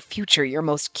aspect of your future you're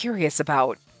most curious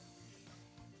about.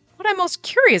 What I'm most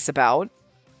curious about?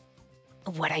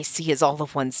 What I see is all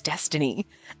of one's destiny,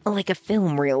 like a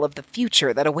film reel of the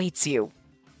future that awaits you.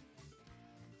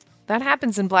 That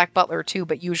happens in Black Butler too,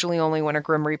 but usually only when a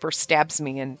Grim Reaper stabs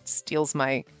me and steals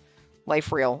my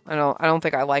life reel. I don't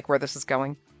think I like where this is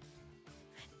going.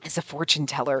 As a fortune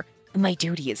teller, my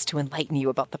duty is to enlighten you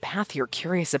about the path you're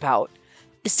curious about.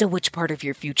 So which part of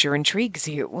your future intrigues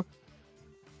you?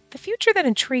 The future that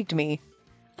intrigued me.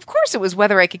 Of course it was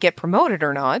whether I could get promoted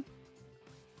or not.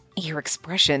 Your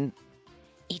expression...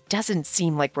 It doesn't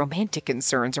seem like romantic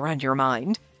concerns are on your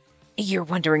mind. You're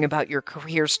wondering about your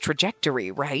career's trajectory,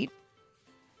 right?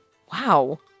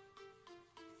 Wow.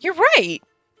 You're right.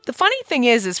 The funny thing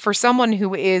is for someone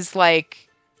who is like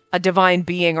a divine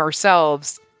being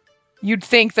ourselves, you'd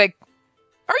think that,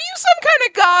 are you some kind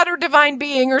of god or divine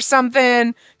being or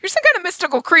something? You're some kind of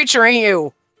mystical creature, ain't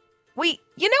you? Wait,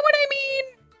 you know what I mean?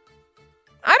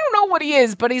 I don't know what he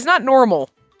is, but he's not normal.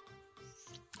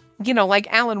 You know,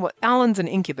 like Alan's an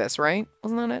incubus, right?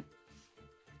 Wasn't that it?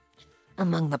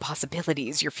 Among the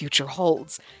possibilities your future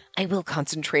holds, I will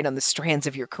concentrate on the strands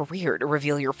of your career to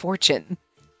reveal your fortune.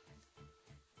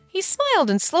 He smiled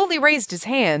and slowly raised his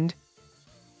hand.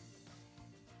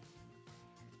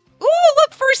 Ooh,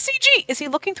 look, first CG! Is he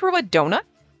looking through a donut?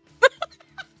 Look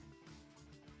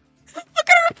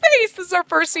at her face! This is our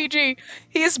first CG.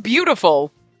 He is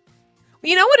beautiful.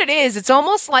 You know what it is? It's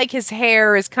almost like his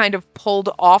hair is kind of pulled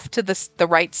off to the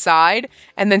right side.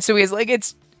 And then so he's like,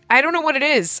 I don't know what it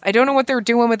is. I don't know what they're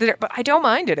doing with it, but I don't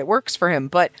mind it. It works for him.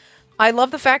 But I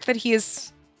love the fact that he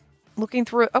is looking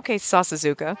through... Okay,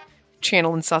 Sasazuka.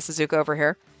 Channeling Sasazuka over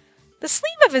here. The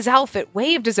sleeve of his outfit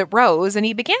waved as it rose, and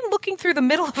he began looking through the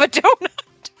middle of a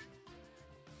donut.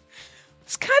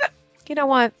 It's kind of... You know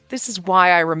what? This is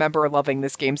why I remember loving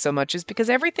this game so much, is because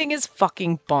everything is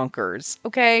fucking bonkers,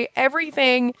 okay?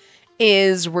 Everything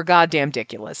is goddamn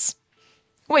ridiculous.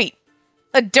 Wait,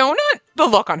 a donut? The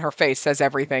look on her face says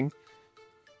everything.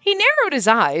 He narrowed his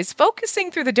eyes,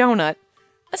 focusing through the donut.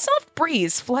 A soft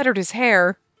breeze fluttered his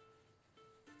hair.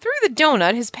 Through the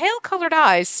donut, his pale-colored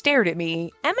eyes stared at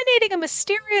me, emanating a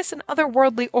mysterious and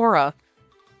otherworldly aura.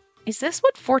 Is this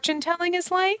what fortune-telling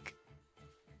is like?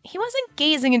 He wasn't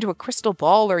gazing into a crystal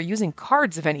ball or using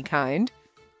cards of any kind.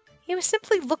 He was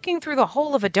simply looking through the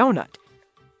hole of a donut.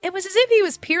 It was as if he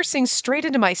was piercing straight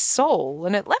into my soul,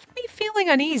 and it left me feeling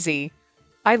uneasy.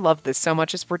 I love this so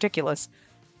much, it's ridiculous.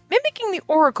 Mimicking the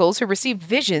oracles who received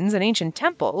visions in ancient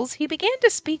temples, he began to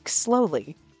speak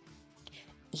slowly.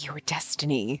 Your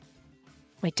destiny.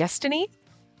 My destiny?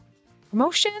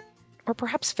 Promotion? Or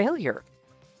perhaps failure?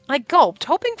 I gulped,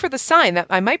 hoping for the sign that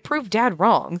I might prove Dad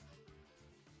wrong.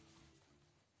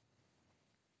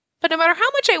 But no matter how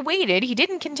much I waited, he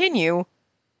didn't continue.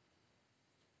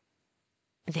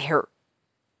 There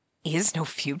is no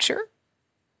future?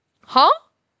 Huh?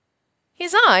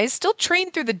 His eyes, still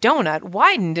trained through the donut,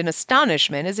 widened in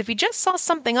astonishment as if he just saw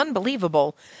something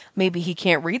unbelievable. Maybe he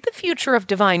can't read the future of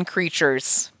divine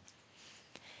creatures.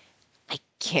 I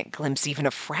can't glimpse even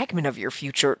a fragment of your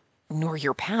future. nor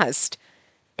your past.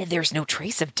 There's no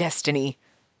trace of destiny.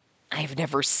 I've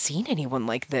never seen anyone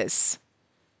like this.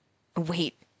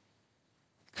 Wait,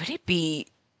 could it be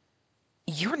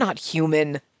you're not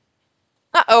human?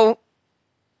 Uh-oh.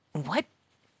 What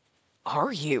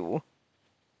are you?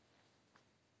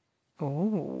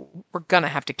 Oh, we're gonna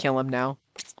have to kill him now.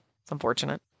 It's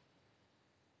unfortunate.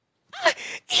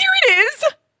 Here it is!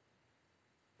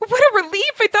 What a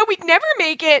relief! I thought we'd never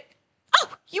make it! Oh,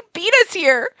 you beat us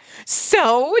here!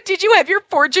 So, did you have your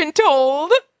fortune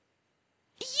told?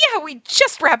 Yeah, we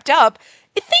just wrapped up.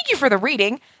 Thank you for the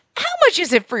reading. How much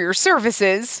is it for your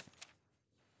services?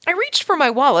 I reached for my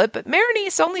wallet, but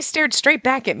Marinese only stared straight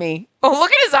back at me. Oh,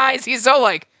 look at his eyes! He's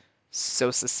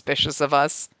so suspicious of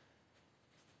us.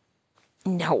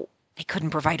 No, I couldn't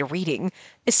provide a reading,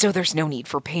 so there's no need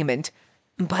for payment.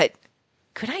 But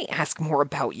could I ask more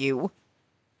about you?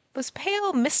 Those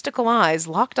pale, mystical eyes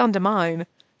locked onto mine.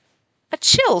 A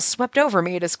chill swept over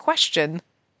me at his question.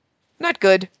 Not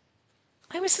good.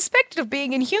 I was suspected of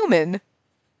being inhuman.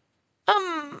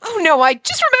 Oh no, I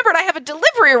just remembered I have a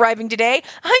delivery arriving today.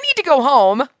 I need to go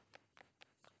home.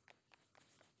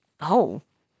 Oh.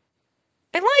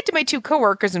 I lied to my two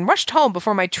coworkers and rushed home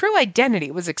before my true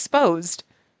identity was exposed.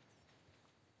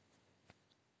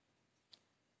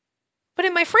 But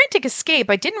in my frantic escape,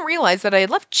 I didn't realize that I had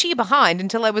left Chi behind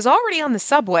until I was already on the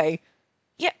subway.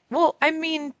 Yeah, well, I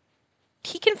mean,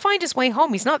 he can find his way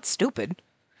home. He's not stupid.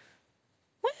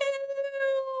 Well,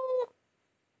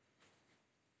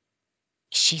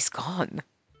 she's gone.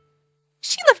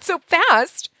 She left so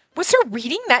fast. Was her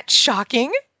reading that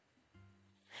shocking?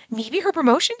 Maybe her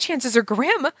promotion chances are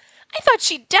grim. I thought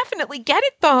she'd definitely get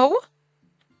it, though.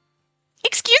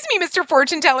 Excuse me, Mr.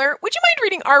 Fortune Teller. Would you mind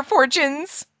reading our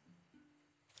fortunes?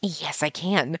 Yes, I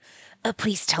can.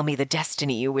 Please tell me the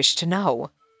destiny you wish to know.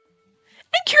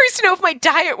 I'm curious to know if my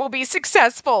diet will be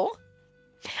successful.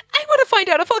 I want to find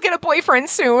out if I'll get a boyfriend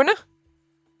soon.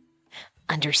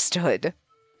 Understood.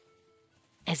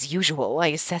 As usual, I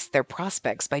assessed their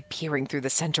prospects by peering through the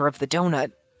center of the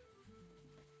donut.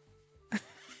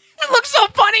 It looks so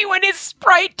funny when his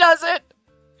sprite does it.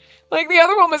 Like the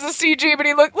other one was a CG, but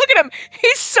look at him.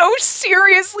 He's so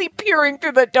seriously peering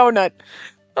through the donut.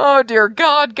 Oh dear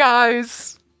God,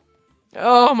 guys.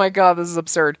 Oh my God, this is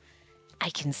absurd.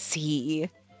 I can see.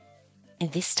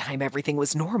 And this time everything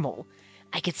was normal.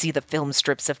 I could see the film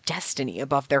strips of destiny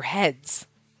above their heads.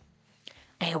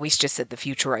 I always just said the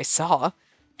future I saw,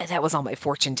 and that was all my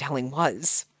fortune telling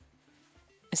was.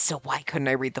 So why couldn't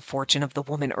I read the fortune of the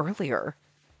woman earlier?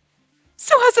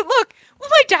 So how's it look? Will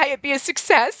my diet be a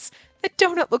success? That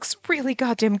donut looks really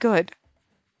goddamn good.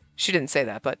 She didn't say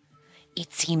that, but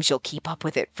it seems you'll keep up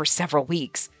with it for several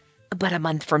weeks. But a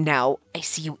month from now, I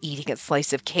see you eating a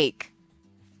slice of cake.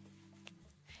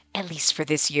 At least for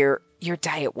this year, your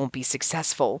diet won't be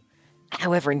successful.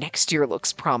 However, next year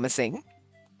looks promising.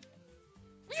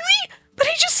 Really? But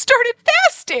I just started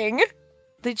fasting!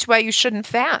 That's why you shouldn't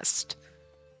fast.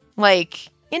 Like,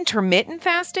 intermittent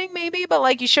fasting, maybe? But,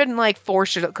 like, you shouldn't, like,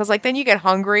 force it. Because, like, then you get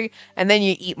hungry, and then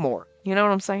you eat more. You know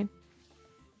what I'm saying?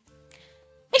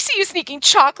 I see you sneaking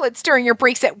chocolates during your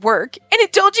breaks at work, and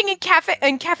indulging in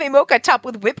cafe mocha topped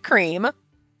with whipped cream.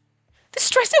 The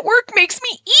stress at work makes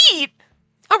me eat!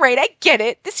 Alright, I get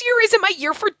it. This year isn't my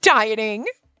year for dieting.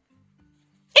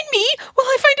 And me? Will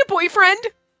I find a boyfriend?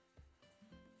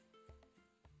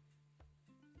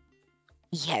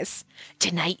 Yes.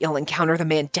 Tonight you'll encounter the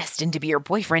man destined to be your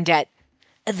boyfriend at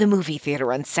the movie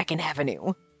theater on 2nd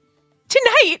Avenue.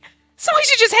 Tonight? So I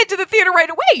should just head to the theater right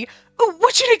away.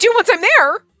 What should I do once I'm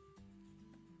there?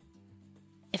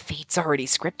 Fate's already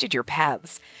scripted your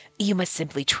paths. You must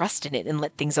simply trust in it and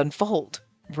let things unfold,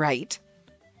 right?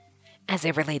 As I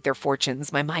relayed their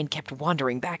fortunes, my mind kept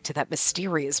wandering back to that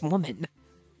mysterious woman.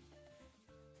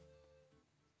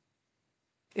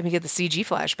 Let me get the CG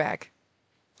flashback.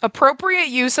 Appropriate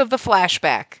use of the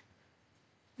flashback.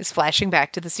 Is flashing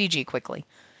back to the CG quickly.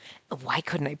 Why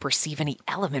couldn't I perceive any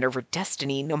element of her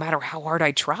destiny, no matter how hard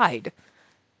I tried?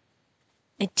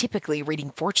 And typically, reading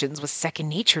fortunes was second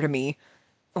nature to me.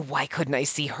 Why couldn't I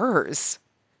see hers?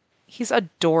 He's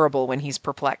adorable when he's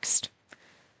perplexed.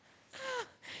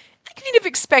 I kind of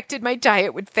expected my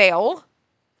diet would fail.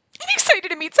 I'm excited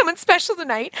to meet someone special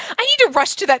tonight. I need to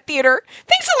rush to that theater.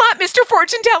 Thanks a lot, Mr.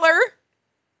 Fortune Teller.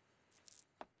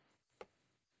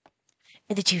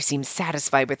 The two seemed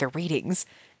satisfied with their readings.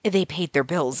 They paid their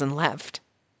bills and left.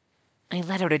 I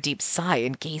let out a deep sigh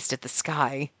and gazed at the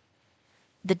sky.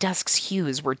 The dusk's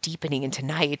hues were deepening into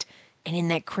night, and in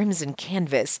that crimson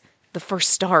canvas, the first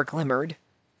star glimmered.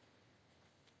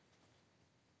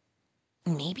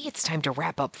 Maybe it's time to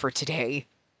wrap up for today.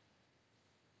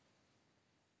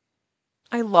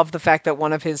 I love the fact that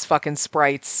one of his fucking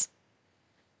sprites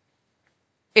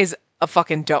is a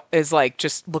fucking is like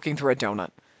just looking through a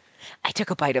donut. I took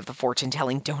a bite of the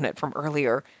fortune-telling donut from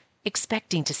earlier,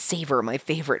 expecting to savor my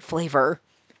favorite flavor.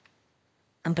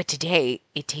 But today,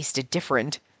 it tasted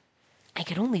different. I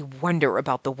could only wonder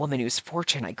about the woman whose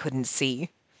fortune I couldn't see.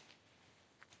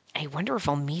 I wonder if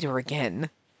I'll meet her again.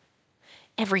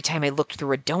 Every time I looked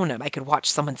through a donut, I could watch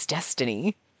someone's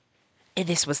destiny.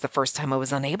 This was the first time I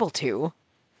was unable to.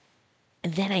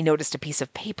 And then I noticed a piece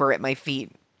of paper at my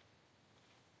feet.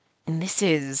 And it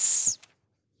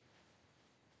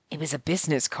was a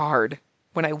business card.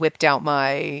 When I whipped out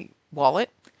my wallet,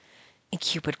 a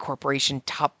Cupid Corporation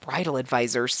top bridal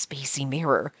advisor, Spacey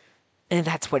Mirror. And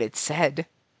that's what it said.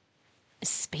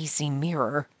 Spacey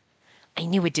Mirror. I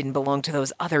knew it didn't belong to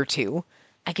those other two.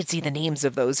 I could see the names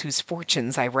of those whose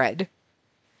fortunes I read.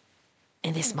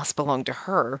 And this must belong to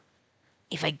her.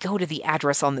 If I go to the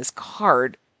address on this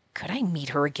card, could I meet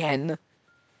her again?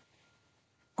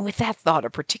 With that thought, a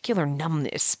particular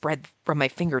numbness spread from my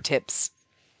fingertips.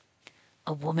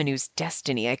 A woman whose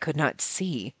destiny I could not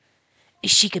see.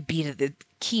 She could be the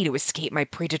key to escape my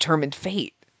predetermined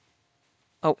fate.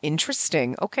 Oh,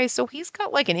 interesting. Okay, so he's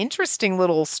got like an interesting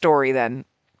little story then.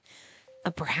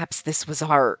 Perhaps this was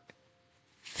our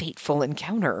fateful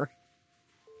encounter.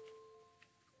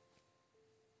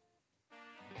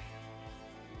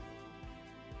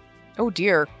 Oh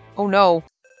dear. Oh no.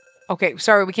 Okay,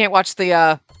 sorry, we can't watch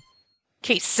the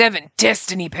Case 7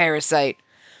 Destiny Parasite.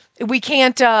 We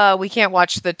can't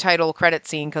watch the title credit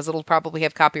scene because it'll probably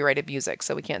have copyrighted music,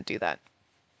 so we can't do that.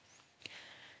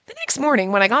 The next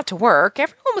morning when I got to work,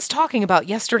 everyone was talking about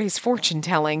yesterday's fortune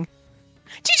telling.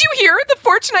 Did you hear? The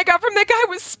fortune I got from that guy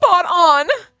was spot on.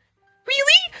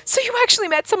 Really? So you actually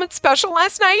met someone special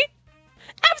last night?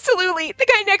 Absolutely. The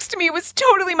guy next to me was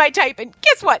totally my type, and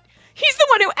guess what? He's the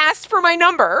one who asked for my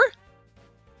number.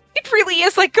 It really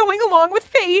is like going along with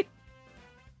fate.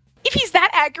 If he's that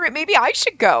accurate, maybe I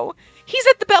should go. He's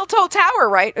at the Bell Toll Tower,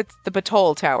 right? It's the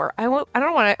Batoll Tower. I don't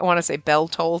want to say Bell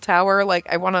Toll Tower. Like,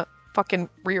 I want to fucking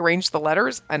rearrange the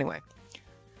letters. Anyway.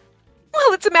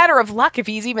 Well, it's a matter of luck if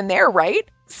he's even there, right?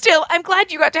 Still, I'm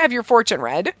glad you got to have your fortune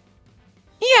read.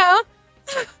 Yeah.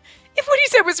 If what he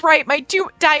said was right, my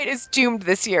diet is doomed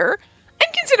this year.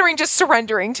 I'm considering just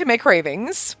surrendering to my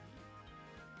cravings.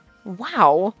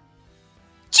 Wow.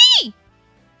 Gee!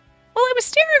 While I was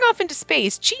staring off into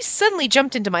space, Chi suddenly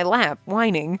jumped into my lap,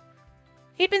 whining.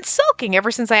 He'd been sulking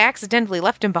ever since I accidentally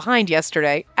left him behind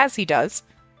yesterday, as he does.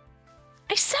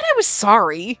 I said I was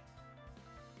sorry.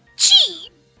 Chi!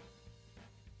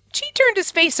 Chi turned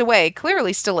his face away,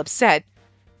 clearly still upset.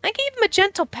 I gave him a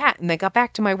gentle pat and then got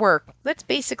back to my work. That's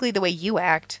basically the way you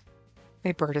act.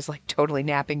 My bird is like totally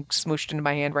napping, smooshed into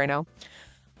my hand right now.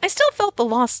 I still felt the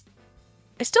loss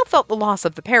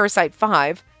of the Parasite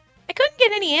 5. I couldn't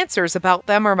get any answers about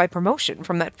them or my promotion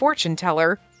from that fortune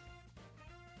teller.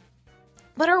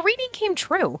 But our reading came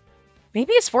true.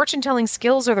 Maybe his fortune-telling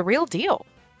skills are the real deal.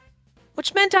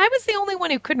 Which meant I was the only one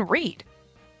who couldn't read.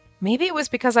 Maybe it was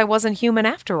because I wasn't human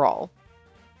after all.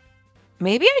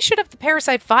 Maybe I should have the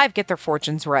Parasite 5 get their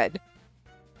fortunes read.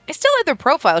 I still had their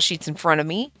profile sheets in front of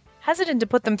me, hesitant to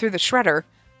put them through the shredder.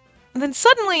 And then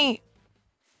suddenly...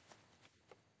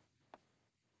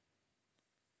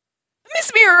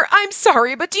 Miss Mirror, I'm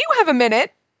sorry, but do you have a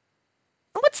minute?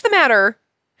 What's the matter?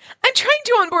 I'm trying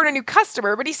to onboard a new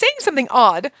customer, but he's saying something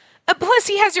odd. Plus,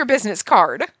 he has your business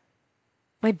card.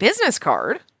 My business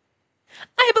card?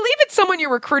 I believe it's someone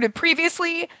you recruited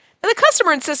previously. The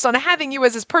customer insists on having you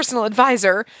as his personal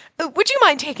advisor. Would you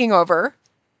mind taking over?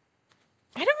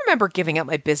 I don't remember giving out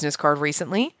my business card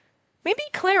recently. Maybe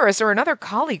Claris or another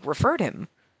colleague referred him.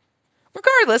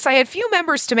 Regardless, I had few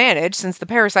members to manage since the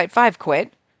Parasite 5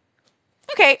 quit.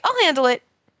 Okay, I'll handle it.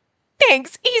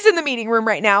 Thanks, he's in the meeting room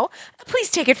right now.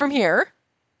 Please take it from here.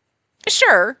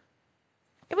 Sure.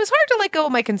 It was hard to let go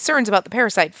of my concerns about the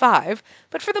Parasite 5,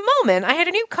 but for the moment I had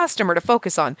a new customer to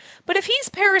focus on. But if he's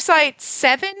Parasite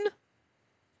 7,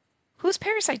 who's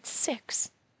Parasite 6?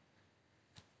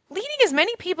 Leading as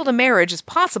many people to marriage as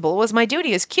possible was my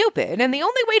duty as Cupid, and the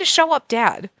only way to show up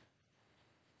Dad.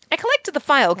 I collected the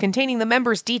file containing the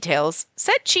members' details,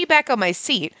 set Chi back on my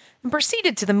seat, and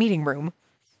proceeded to the meeting room.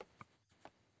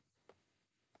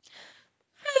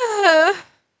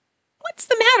 What's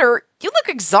the matter? You look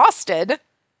exhausted.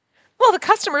 Well, the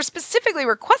customer specifically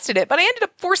requested it, but I ended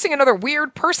up forcing another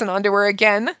weird person onto her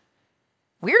again.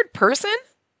 Weird person?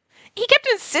 He kept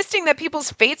insisting that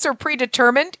people's fates are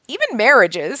predetermined, even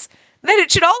marriages, that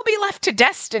it should all be left to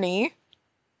destiny.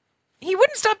 He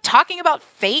wouldn't stop talking about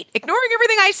fate, ignoring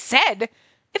everything I said.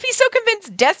 If he's so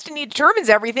convinced destiny determines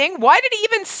everything, why did he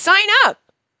even sign up?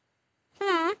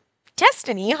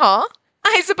 Destiny, huh?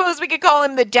 I suppose we could call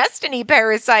him the Destiny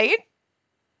Parasite.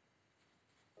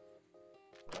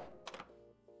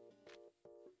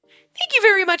 Thank you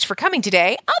very much for coming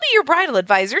today. I'll be your bridal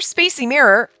advisor, Spacey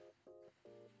Mirror.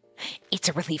 It's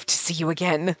a relief to see you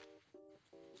again.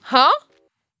 Huh?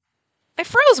 I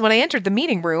froze when I entered the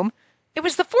meeting room. It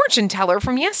was the fortune teller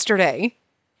from yesterday.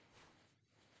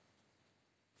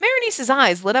 Berenice's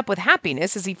eyes lit up with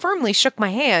happiness as he firmly shook my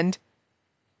hand.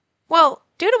 Well,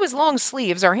 due to his long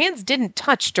sleeves, our hands didn't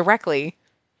touch directly.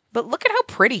 But look at how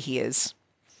pretty he is.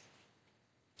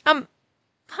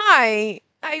 Hi.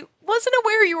 I wasn't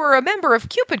aware you were a member of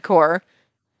Cupid Corps.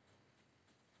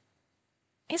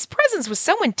 His presence was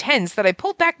so intense that I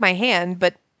pulled back my hand,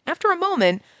 but after a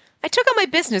moment, I took out my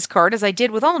business card as I did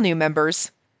with all new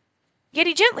members. Yet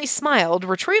he gently smiled,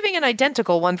 retrieving an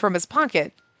identical one from his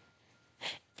pocket.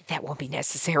 That won't be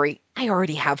necessary. I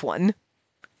already have one.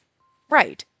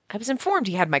 Right. I was informed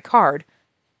he had my card.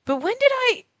 But when did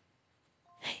I...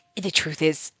 The truth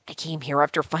is, I came here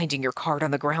after finding your card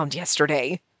on the ground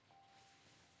yesterday.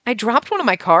 I dropped one of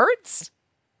my cards?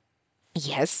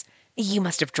 Yes, you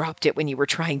must have dropped it when you were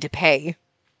trying to pay.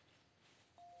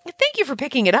 Thank you for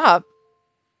picking it up.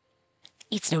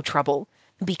 It's no trouble.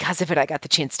 Because of it, I got the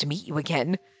chance to meet you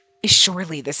again.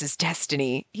 Surely this is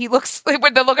destiny. He looks,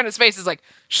 with the look on his face, is like,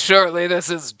 surely this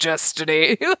is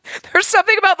destiny. There's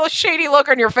something about the shady look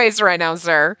on your face right now,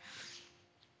 sir.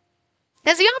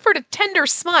 As he offered a tender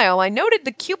smile, I noted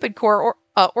the Cupid Corps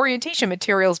orientation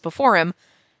materials before him.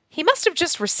 He must have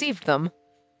just received them.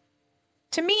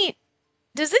 To me,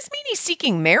 does this mean he's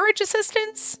seeking marriage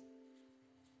assistance?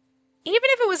 Even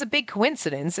if it was a big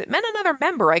coincidence, it meant another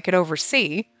member I could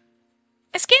oversee.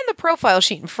 I scanned the profile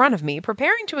sheet in front of me,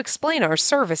 preparing to explain our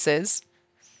services.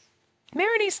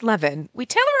 Berenice Levin, we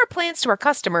tailor our plans to our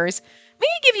customers. May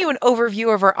I give you an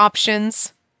overview of our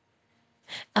options?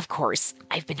 Of course,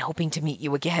 I've been hoping to meet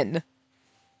you again.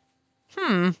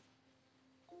 To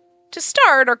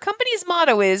start, our company's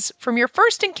motto is, from your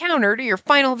first encounter to your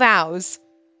final vows.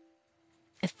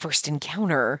 A first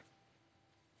encounter?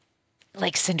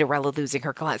 Like Cinderella losing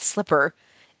her glass slipper,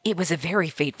 it was a very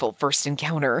fateful first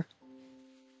encounter.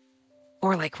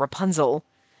 Or like Rapunzel,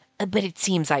 but it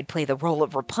seems I'd play the role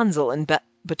of Rapunzel in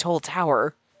Batole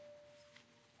Tower.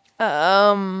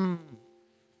 I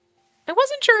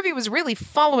wasn't sure if he was really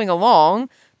following along,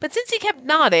 but since he kept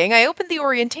nodding, I opened the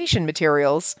orientation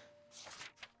materials.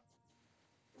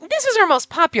 This is our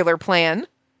most popular plan.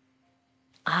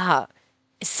 Ah,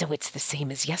 so it's the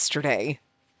same as yesterday.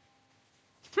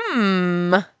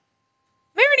 Berenice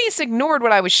ignored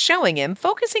what I was showing him,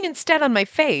 focusing instead on my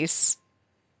face.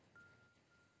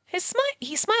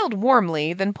 He smiled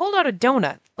warmly, then pulled out a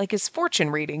donut, like his fortune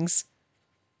readings.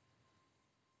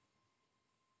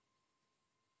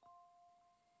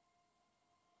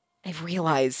 I've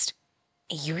realized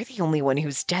you're the only one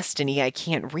whose destiny I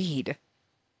can't read.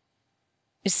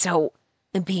 So,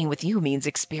 being with you means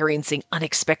experiencing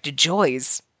unexpected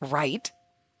joys, right?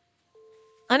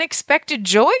 Unexpected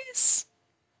joys?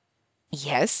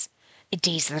 Yes,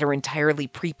 days that are entirely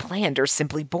pre-planned are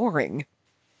simply boring.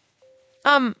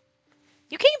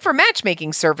 You came for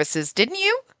matchmaking services, didn't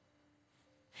you?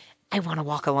 I want to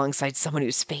walk alongside someone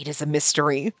whose fate is a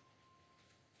mystery.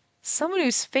 Someone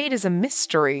whose fate is a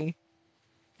mystery?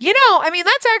 You know, I mean,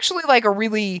 that's actually like a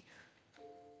really...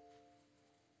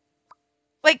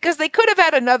 Like, because they could have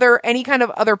had any kind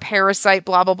of other Parasite,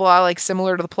 blah, blah, blah, like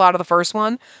similar to the plot of the first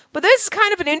one. But this is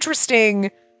kind of an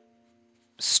interesting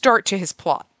start to his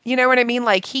plot. You know what I mean?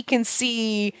 Like, he can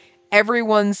see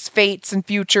everyone's fates and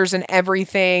futures and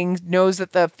everything, knows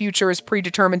that the future is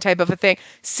predetermined type of a thing,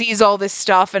 sees all this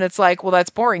stuff, and it's like, well, that's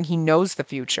boring. He knows the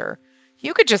future.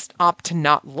 You could just opt to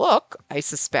not look, I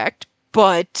suspect.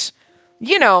 But,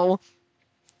 you know,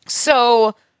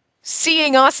 so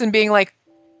seeing us and being like,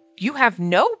 you have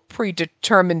no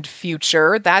predetermined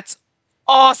future. That's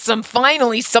awesome.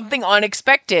 Finally, something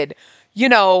unexpected. You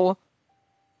know,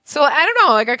 so I don't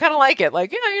know. Like, I kind of like it.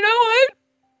 Like, yeah, you know what?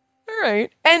 All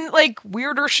right. And, like,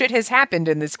 weirder shit has happened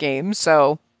in this game.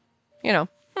 So, you know,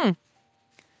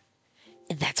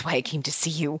 That's why I came to see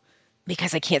you.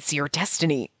 Because I can't see your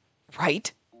destiny,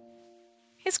 right?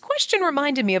 His question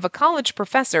reminded me of a college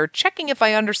professor checking if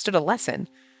I understood a lesson.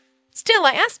 Still,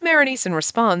 I asked Berenice in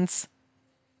response,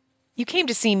 you came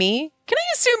to see me? Can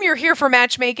I assume you're here for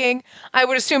matchmaking? I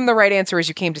would assume the right answer is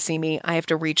you came to see me. I have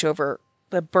to reach over.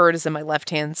 The bird is in my left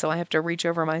hand, so I have to reach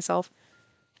over myself.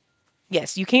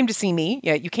 Yes, you came to see me.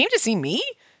 Yeah, you came to see me?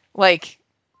 Like,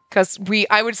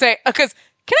 I would say, because,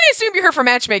 can I assume you're here for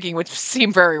matchmaking, which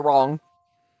seemed very wrong.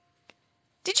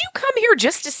 Did you come here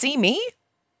just to see me?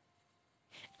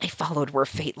 I followed where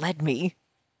fate led me.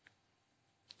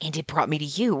 And it brought me to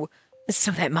you,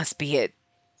 so that must be it.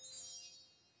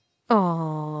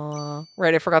 Aww.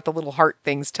 Right, I forgot the little heart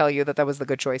things tell you that that was the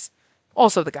good choice.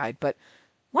 Also the guide, but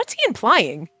what's he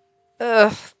implying?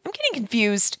 Ugh, I'm getting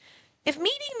confused. If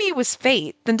meeting me was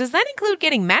fate, then does that include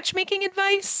getting matchmaking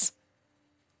advice?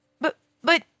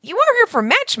 But you are here for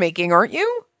matchmaking, aren't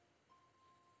you?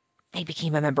 I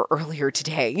became a member earlier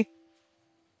today.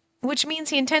 Which means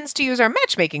he intends to use our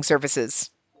matchmaking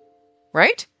services.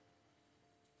 Right?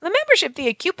 The membership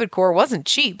via Cupid Core wasn't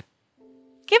cheap.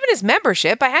 Given his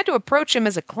membership, I had to approach him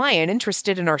as a client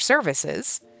interested in our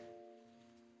services.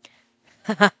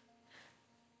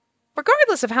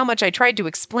 Regardless of how much I tried to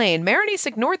explain, Berenice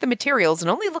ignored the materials and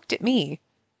only looked at me.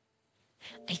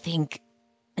 I think,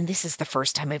 and this is the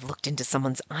first time I've looked into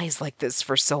someone's eyes like this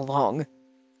for so long.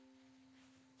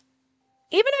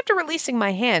 Even after releasing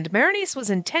my hand, Berenice was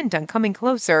intent on coming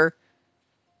closer.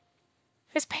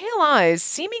 His pale eyes,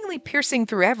 seemingly piercing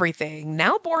through everything,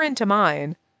 now bore into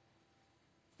mine.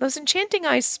 Those enchanting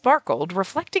eyes sparkled,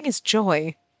 reflecting his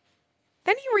joy.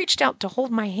 Then he reached out to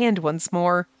hold my hand once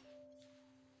more.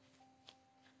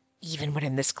 Even when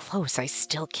I'm this close, I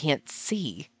still can't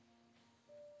see.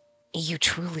 You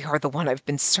truly are the one I've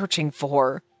been searching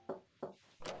for.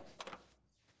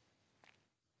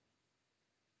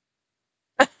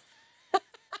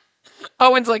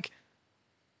 Owen's like,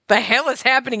 the hell is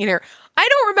happening in here? I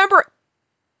don't remember.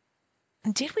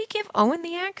 Did we give Owen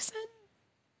the accent?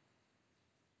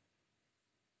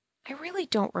 I really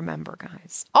don't remember,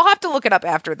 guys. I'll have to look it up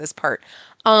after this part.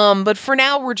 But for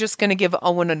now, we're just going to give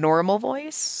Owen a normal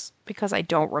voice because I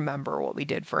don't remember what we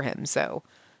did for him. So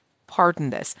pardon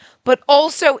this. But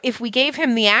also, if we gave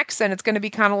him the accent, it's going to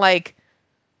be kind of like,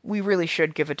 we really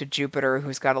should give it to Jupiter,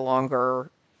 who's got a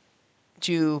longer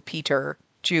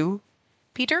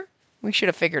Peter? We should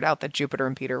have figured out that Jupiter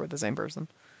and Peter were the same person.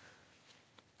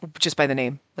 Just by the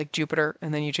name. Like Jupiter,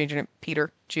 and then you change it to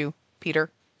Peter,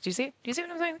 Peter. Do you see it? Do you see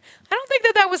what I'm saying? I don't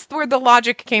think that was where the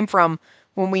logic came from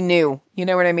when we knew. You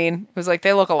know what I mean? It was like,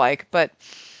 they look alike. But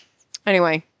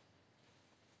anyway.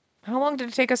 How long did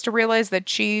it take us to realize that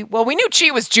Chi... Well, we knew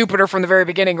Chi was Jupiter from the very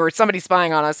beginning, or somebody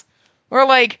spying on us. Or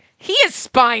like, he is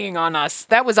spying on us.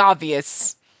 That was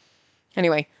obvious.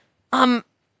 Anyway.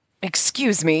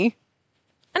 Excuse me.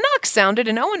 A knock sounded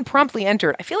and Owen promptly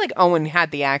entered. I feel like Owen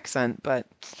had the accent, but...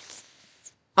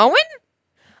 Owen?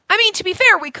 I mean, to be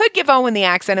fair, we could give Owen the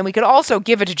accent and we could also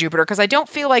give it to Jupiter because I don't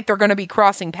feel like they're going to be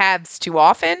crossing paths too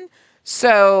often.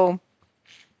 So,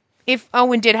 if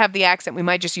Owen did have the accent, we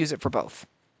might just use it for both.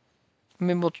 I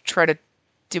mean, we'll try to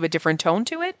do a different tone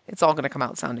to it. It's all going to come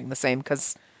out sounding the same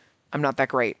because I'm not that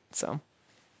great, so...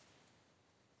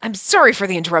 I'm sorry for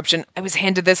the interruption. I was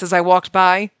handed this as I walked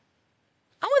by.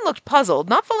 Owen looked puzzled,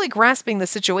 not fully grasping the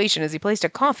situation as he placed a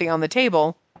coffee on the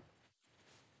table.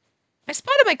 I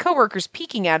spotted my coworkers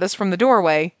peeking at us from the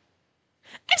doorway.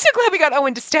 I'm so glad we got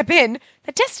Owen to step in.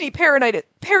 That Destiny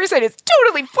Parasite is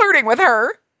totally flirting with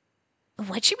her.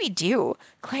 What should we do?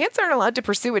 Clients aren't allowed to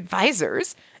pursue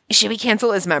advisors. Should we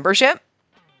cancel his membership?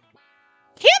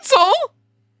 Cancel?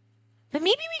 But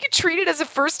maybe we could treat it as a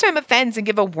first-time offense and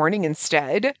give a warning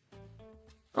instead.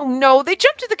 Oh no, they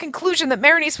jumped to the conclusion that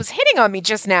Berenice was hitting on me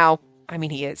just now. I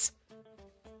mean, he is.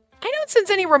 I don't sense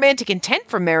any romantic intent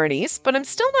from Berenice, but I'm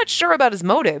still not sure about his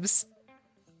motives.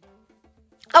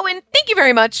 Owen, thank you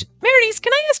very much. Berenice,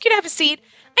 can I ask you to have a seat?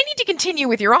 I need to continue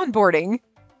with your onboarding.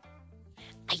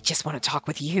 I just want to talk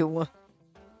with you.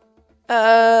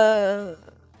 Well,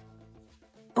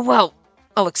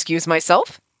 I'll excuse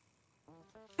myself.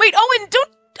 Wait, Owen, don't...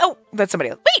 Oh, that's somebody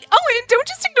else. Wait, Owen, don't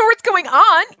just ignore what's going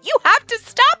on. You have to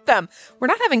stop them. We're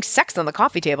not having sex on the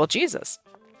coffee table, Jesus.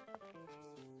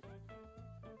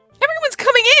 Everyone's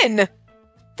coming in.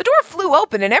 The door flew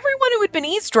open and everyone who had been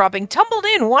eavesdropping tumbled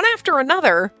in one after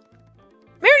another.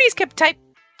 Berenice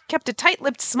kept a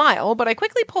tight-lipped smile, but I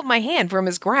quickly pulled my hand from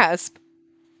his grasp.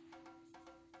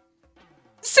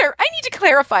 Sir, I need to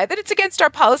clarify that it's against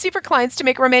our policy for clients to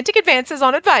make romantic advances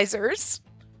on advisors.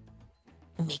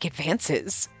 Make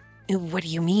advances? What do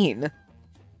you mean?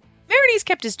 Berenice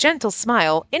kept his gentle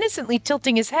smile, innocently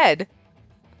tilting his head.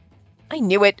 I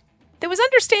knew it. Though his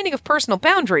understanding of personal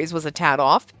boundaries was a tad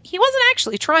off, he wasn't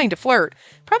actually trying to flirt,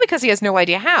 probably because he has no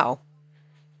idea how.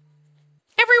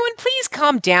 Everyone, please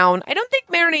calm down. I don't think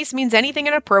Berenice means anything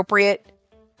inappropriate.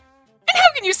 And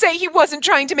how can you say he wasn't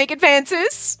trying to make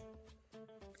advances?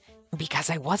 Because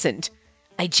I wasn't.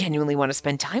 I genuinely want to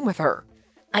spend time with her.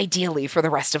 Ideally for the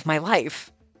rest of my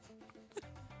life.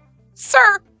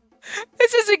 Sir,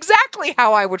 this is exactly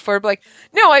how I would flirt. Like,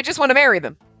 no, I just want to marry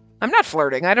them. I'm not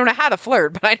flirting. I don't know how to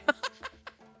flirt, but I...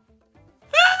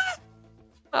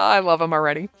 Oh, I love him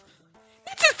already.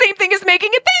 It's the same thing as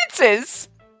making advances!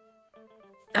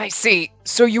 I see.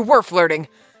 So you were flirting.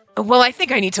 Well, I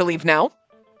think I need to leave now.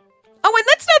 Oh, and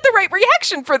that's not the right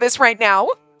reaction for this right now.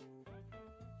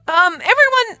 Everyone,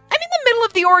 I'm in the middle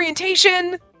of the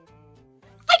orientation.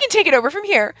 I can take it over from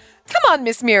here. Come on,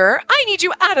 Miss Mirror. I need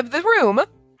you out of the room.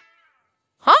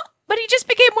 Huh? But he just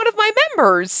became one of my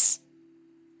members.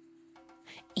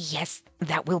 Yes,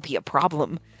 that will be a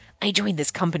problem. I joined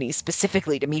this company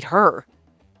specifically to meet her.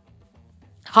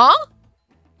 Huh?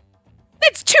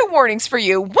 That's 2 warnings for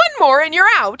you. 1 more and you're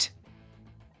out.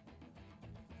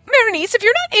 Berenice, if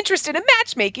you're not interested in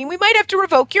matchmaking, we might have to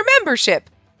revoke your membership.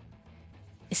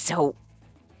 So,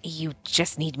 you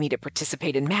just need me to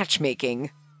participate in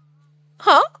matchmaking?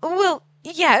 Huh? Well,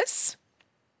 yes.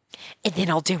 And then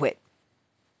I'll do it.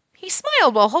 He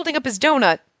smiled while holding up his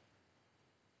donut.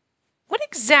 What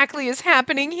exactly is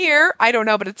happening here? I don't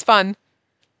know, but it's fun.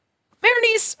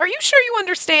 Berenice, are you sure you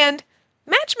understand?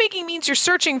 Matchmaking means you're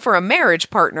searching for a marriage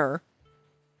partner.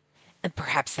 And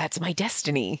perhaps that's my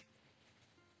destiny.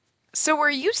 So are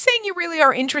you saying you really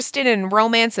are interested in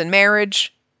romance and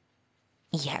marriage?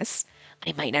 Yes,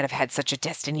 I might not have had such a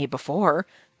destiny before,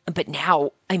 but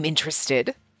now I'm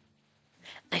interested.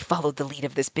 I followed the lead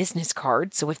of this business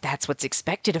card, so if that's what's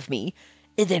expected of me,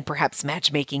 then perhaps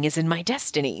matchmaking is in my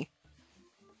destiny.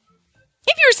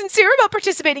 If you're sincere about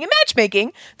participating in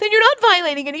matchmaking, then you're not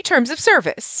violating any terms of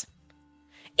service.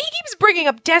 He keeps bringing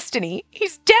up destiny.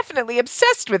 He's definitely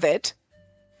obsessed with it.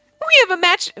 We have a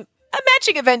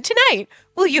matching event tonight.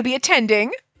 Will you be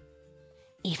attending?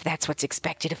 If that's what's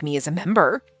expected of me as a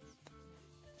member.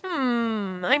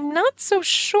 I'm not so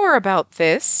sure about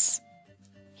this.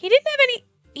 He didn't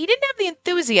have the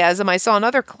enthusiasm I saw in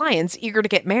other clients eager to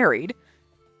get married.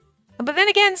 But then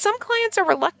again, some clients are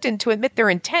reluctant to admit their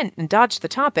intent and dodge the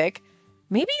topic.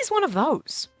 Maybe he's one of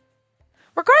those.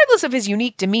 Regardless of his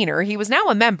unique demeanor, he was now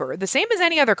a member, the same as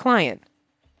any other client.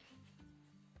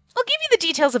 I'll give you the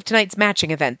details of tonight's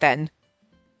matching event, then.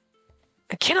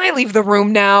 Can I leave the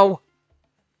room now?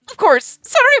 Of course.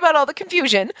 Sorry about all the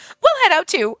confusion. We'll head out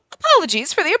too.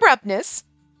 Apologies for the abruptness.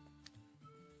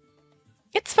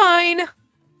 It's fine. And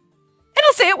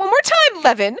I'll say it one more time,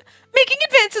 Levin. Making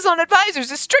advances on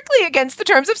advisors is strictly against the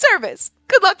terms of service.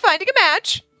 Good luck finding a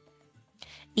match.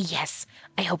 Yes,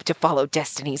 I hope to follow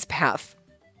Destiny's path.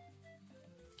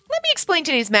 Let me explain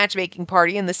today's matchmaking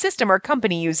party and the system our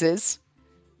company uses.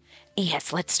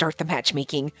 Yes, let's start the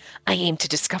matchmaking. I aim to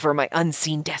discover my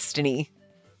unseen destiny.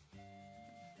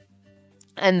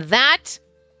 And that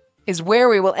is where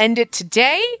we will end it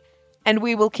today. And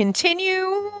we will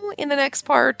continue in the next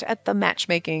part at the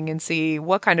matchmaking and see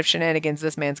what kind of shenanigans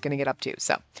this man's going to get up to.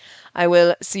 So I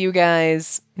will see you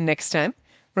guys next time.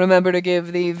 Remember to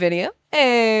give the video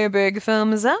a big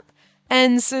thumbs up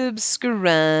and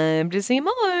subscribe to see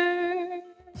more.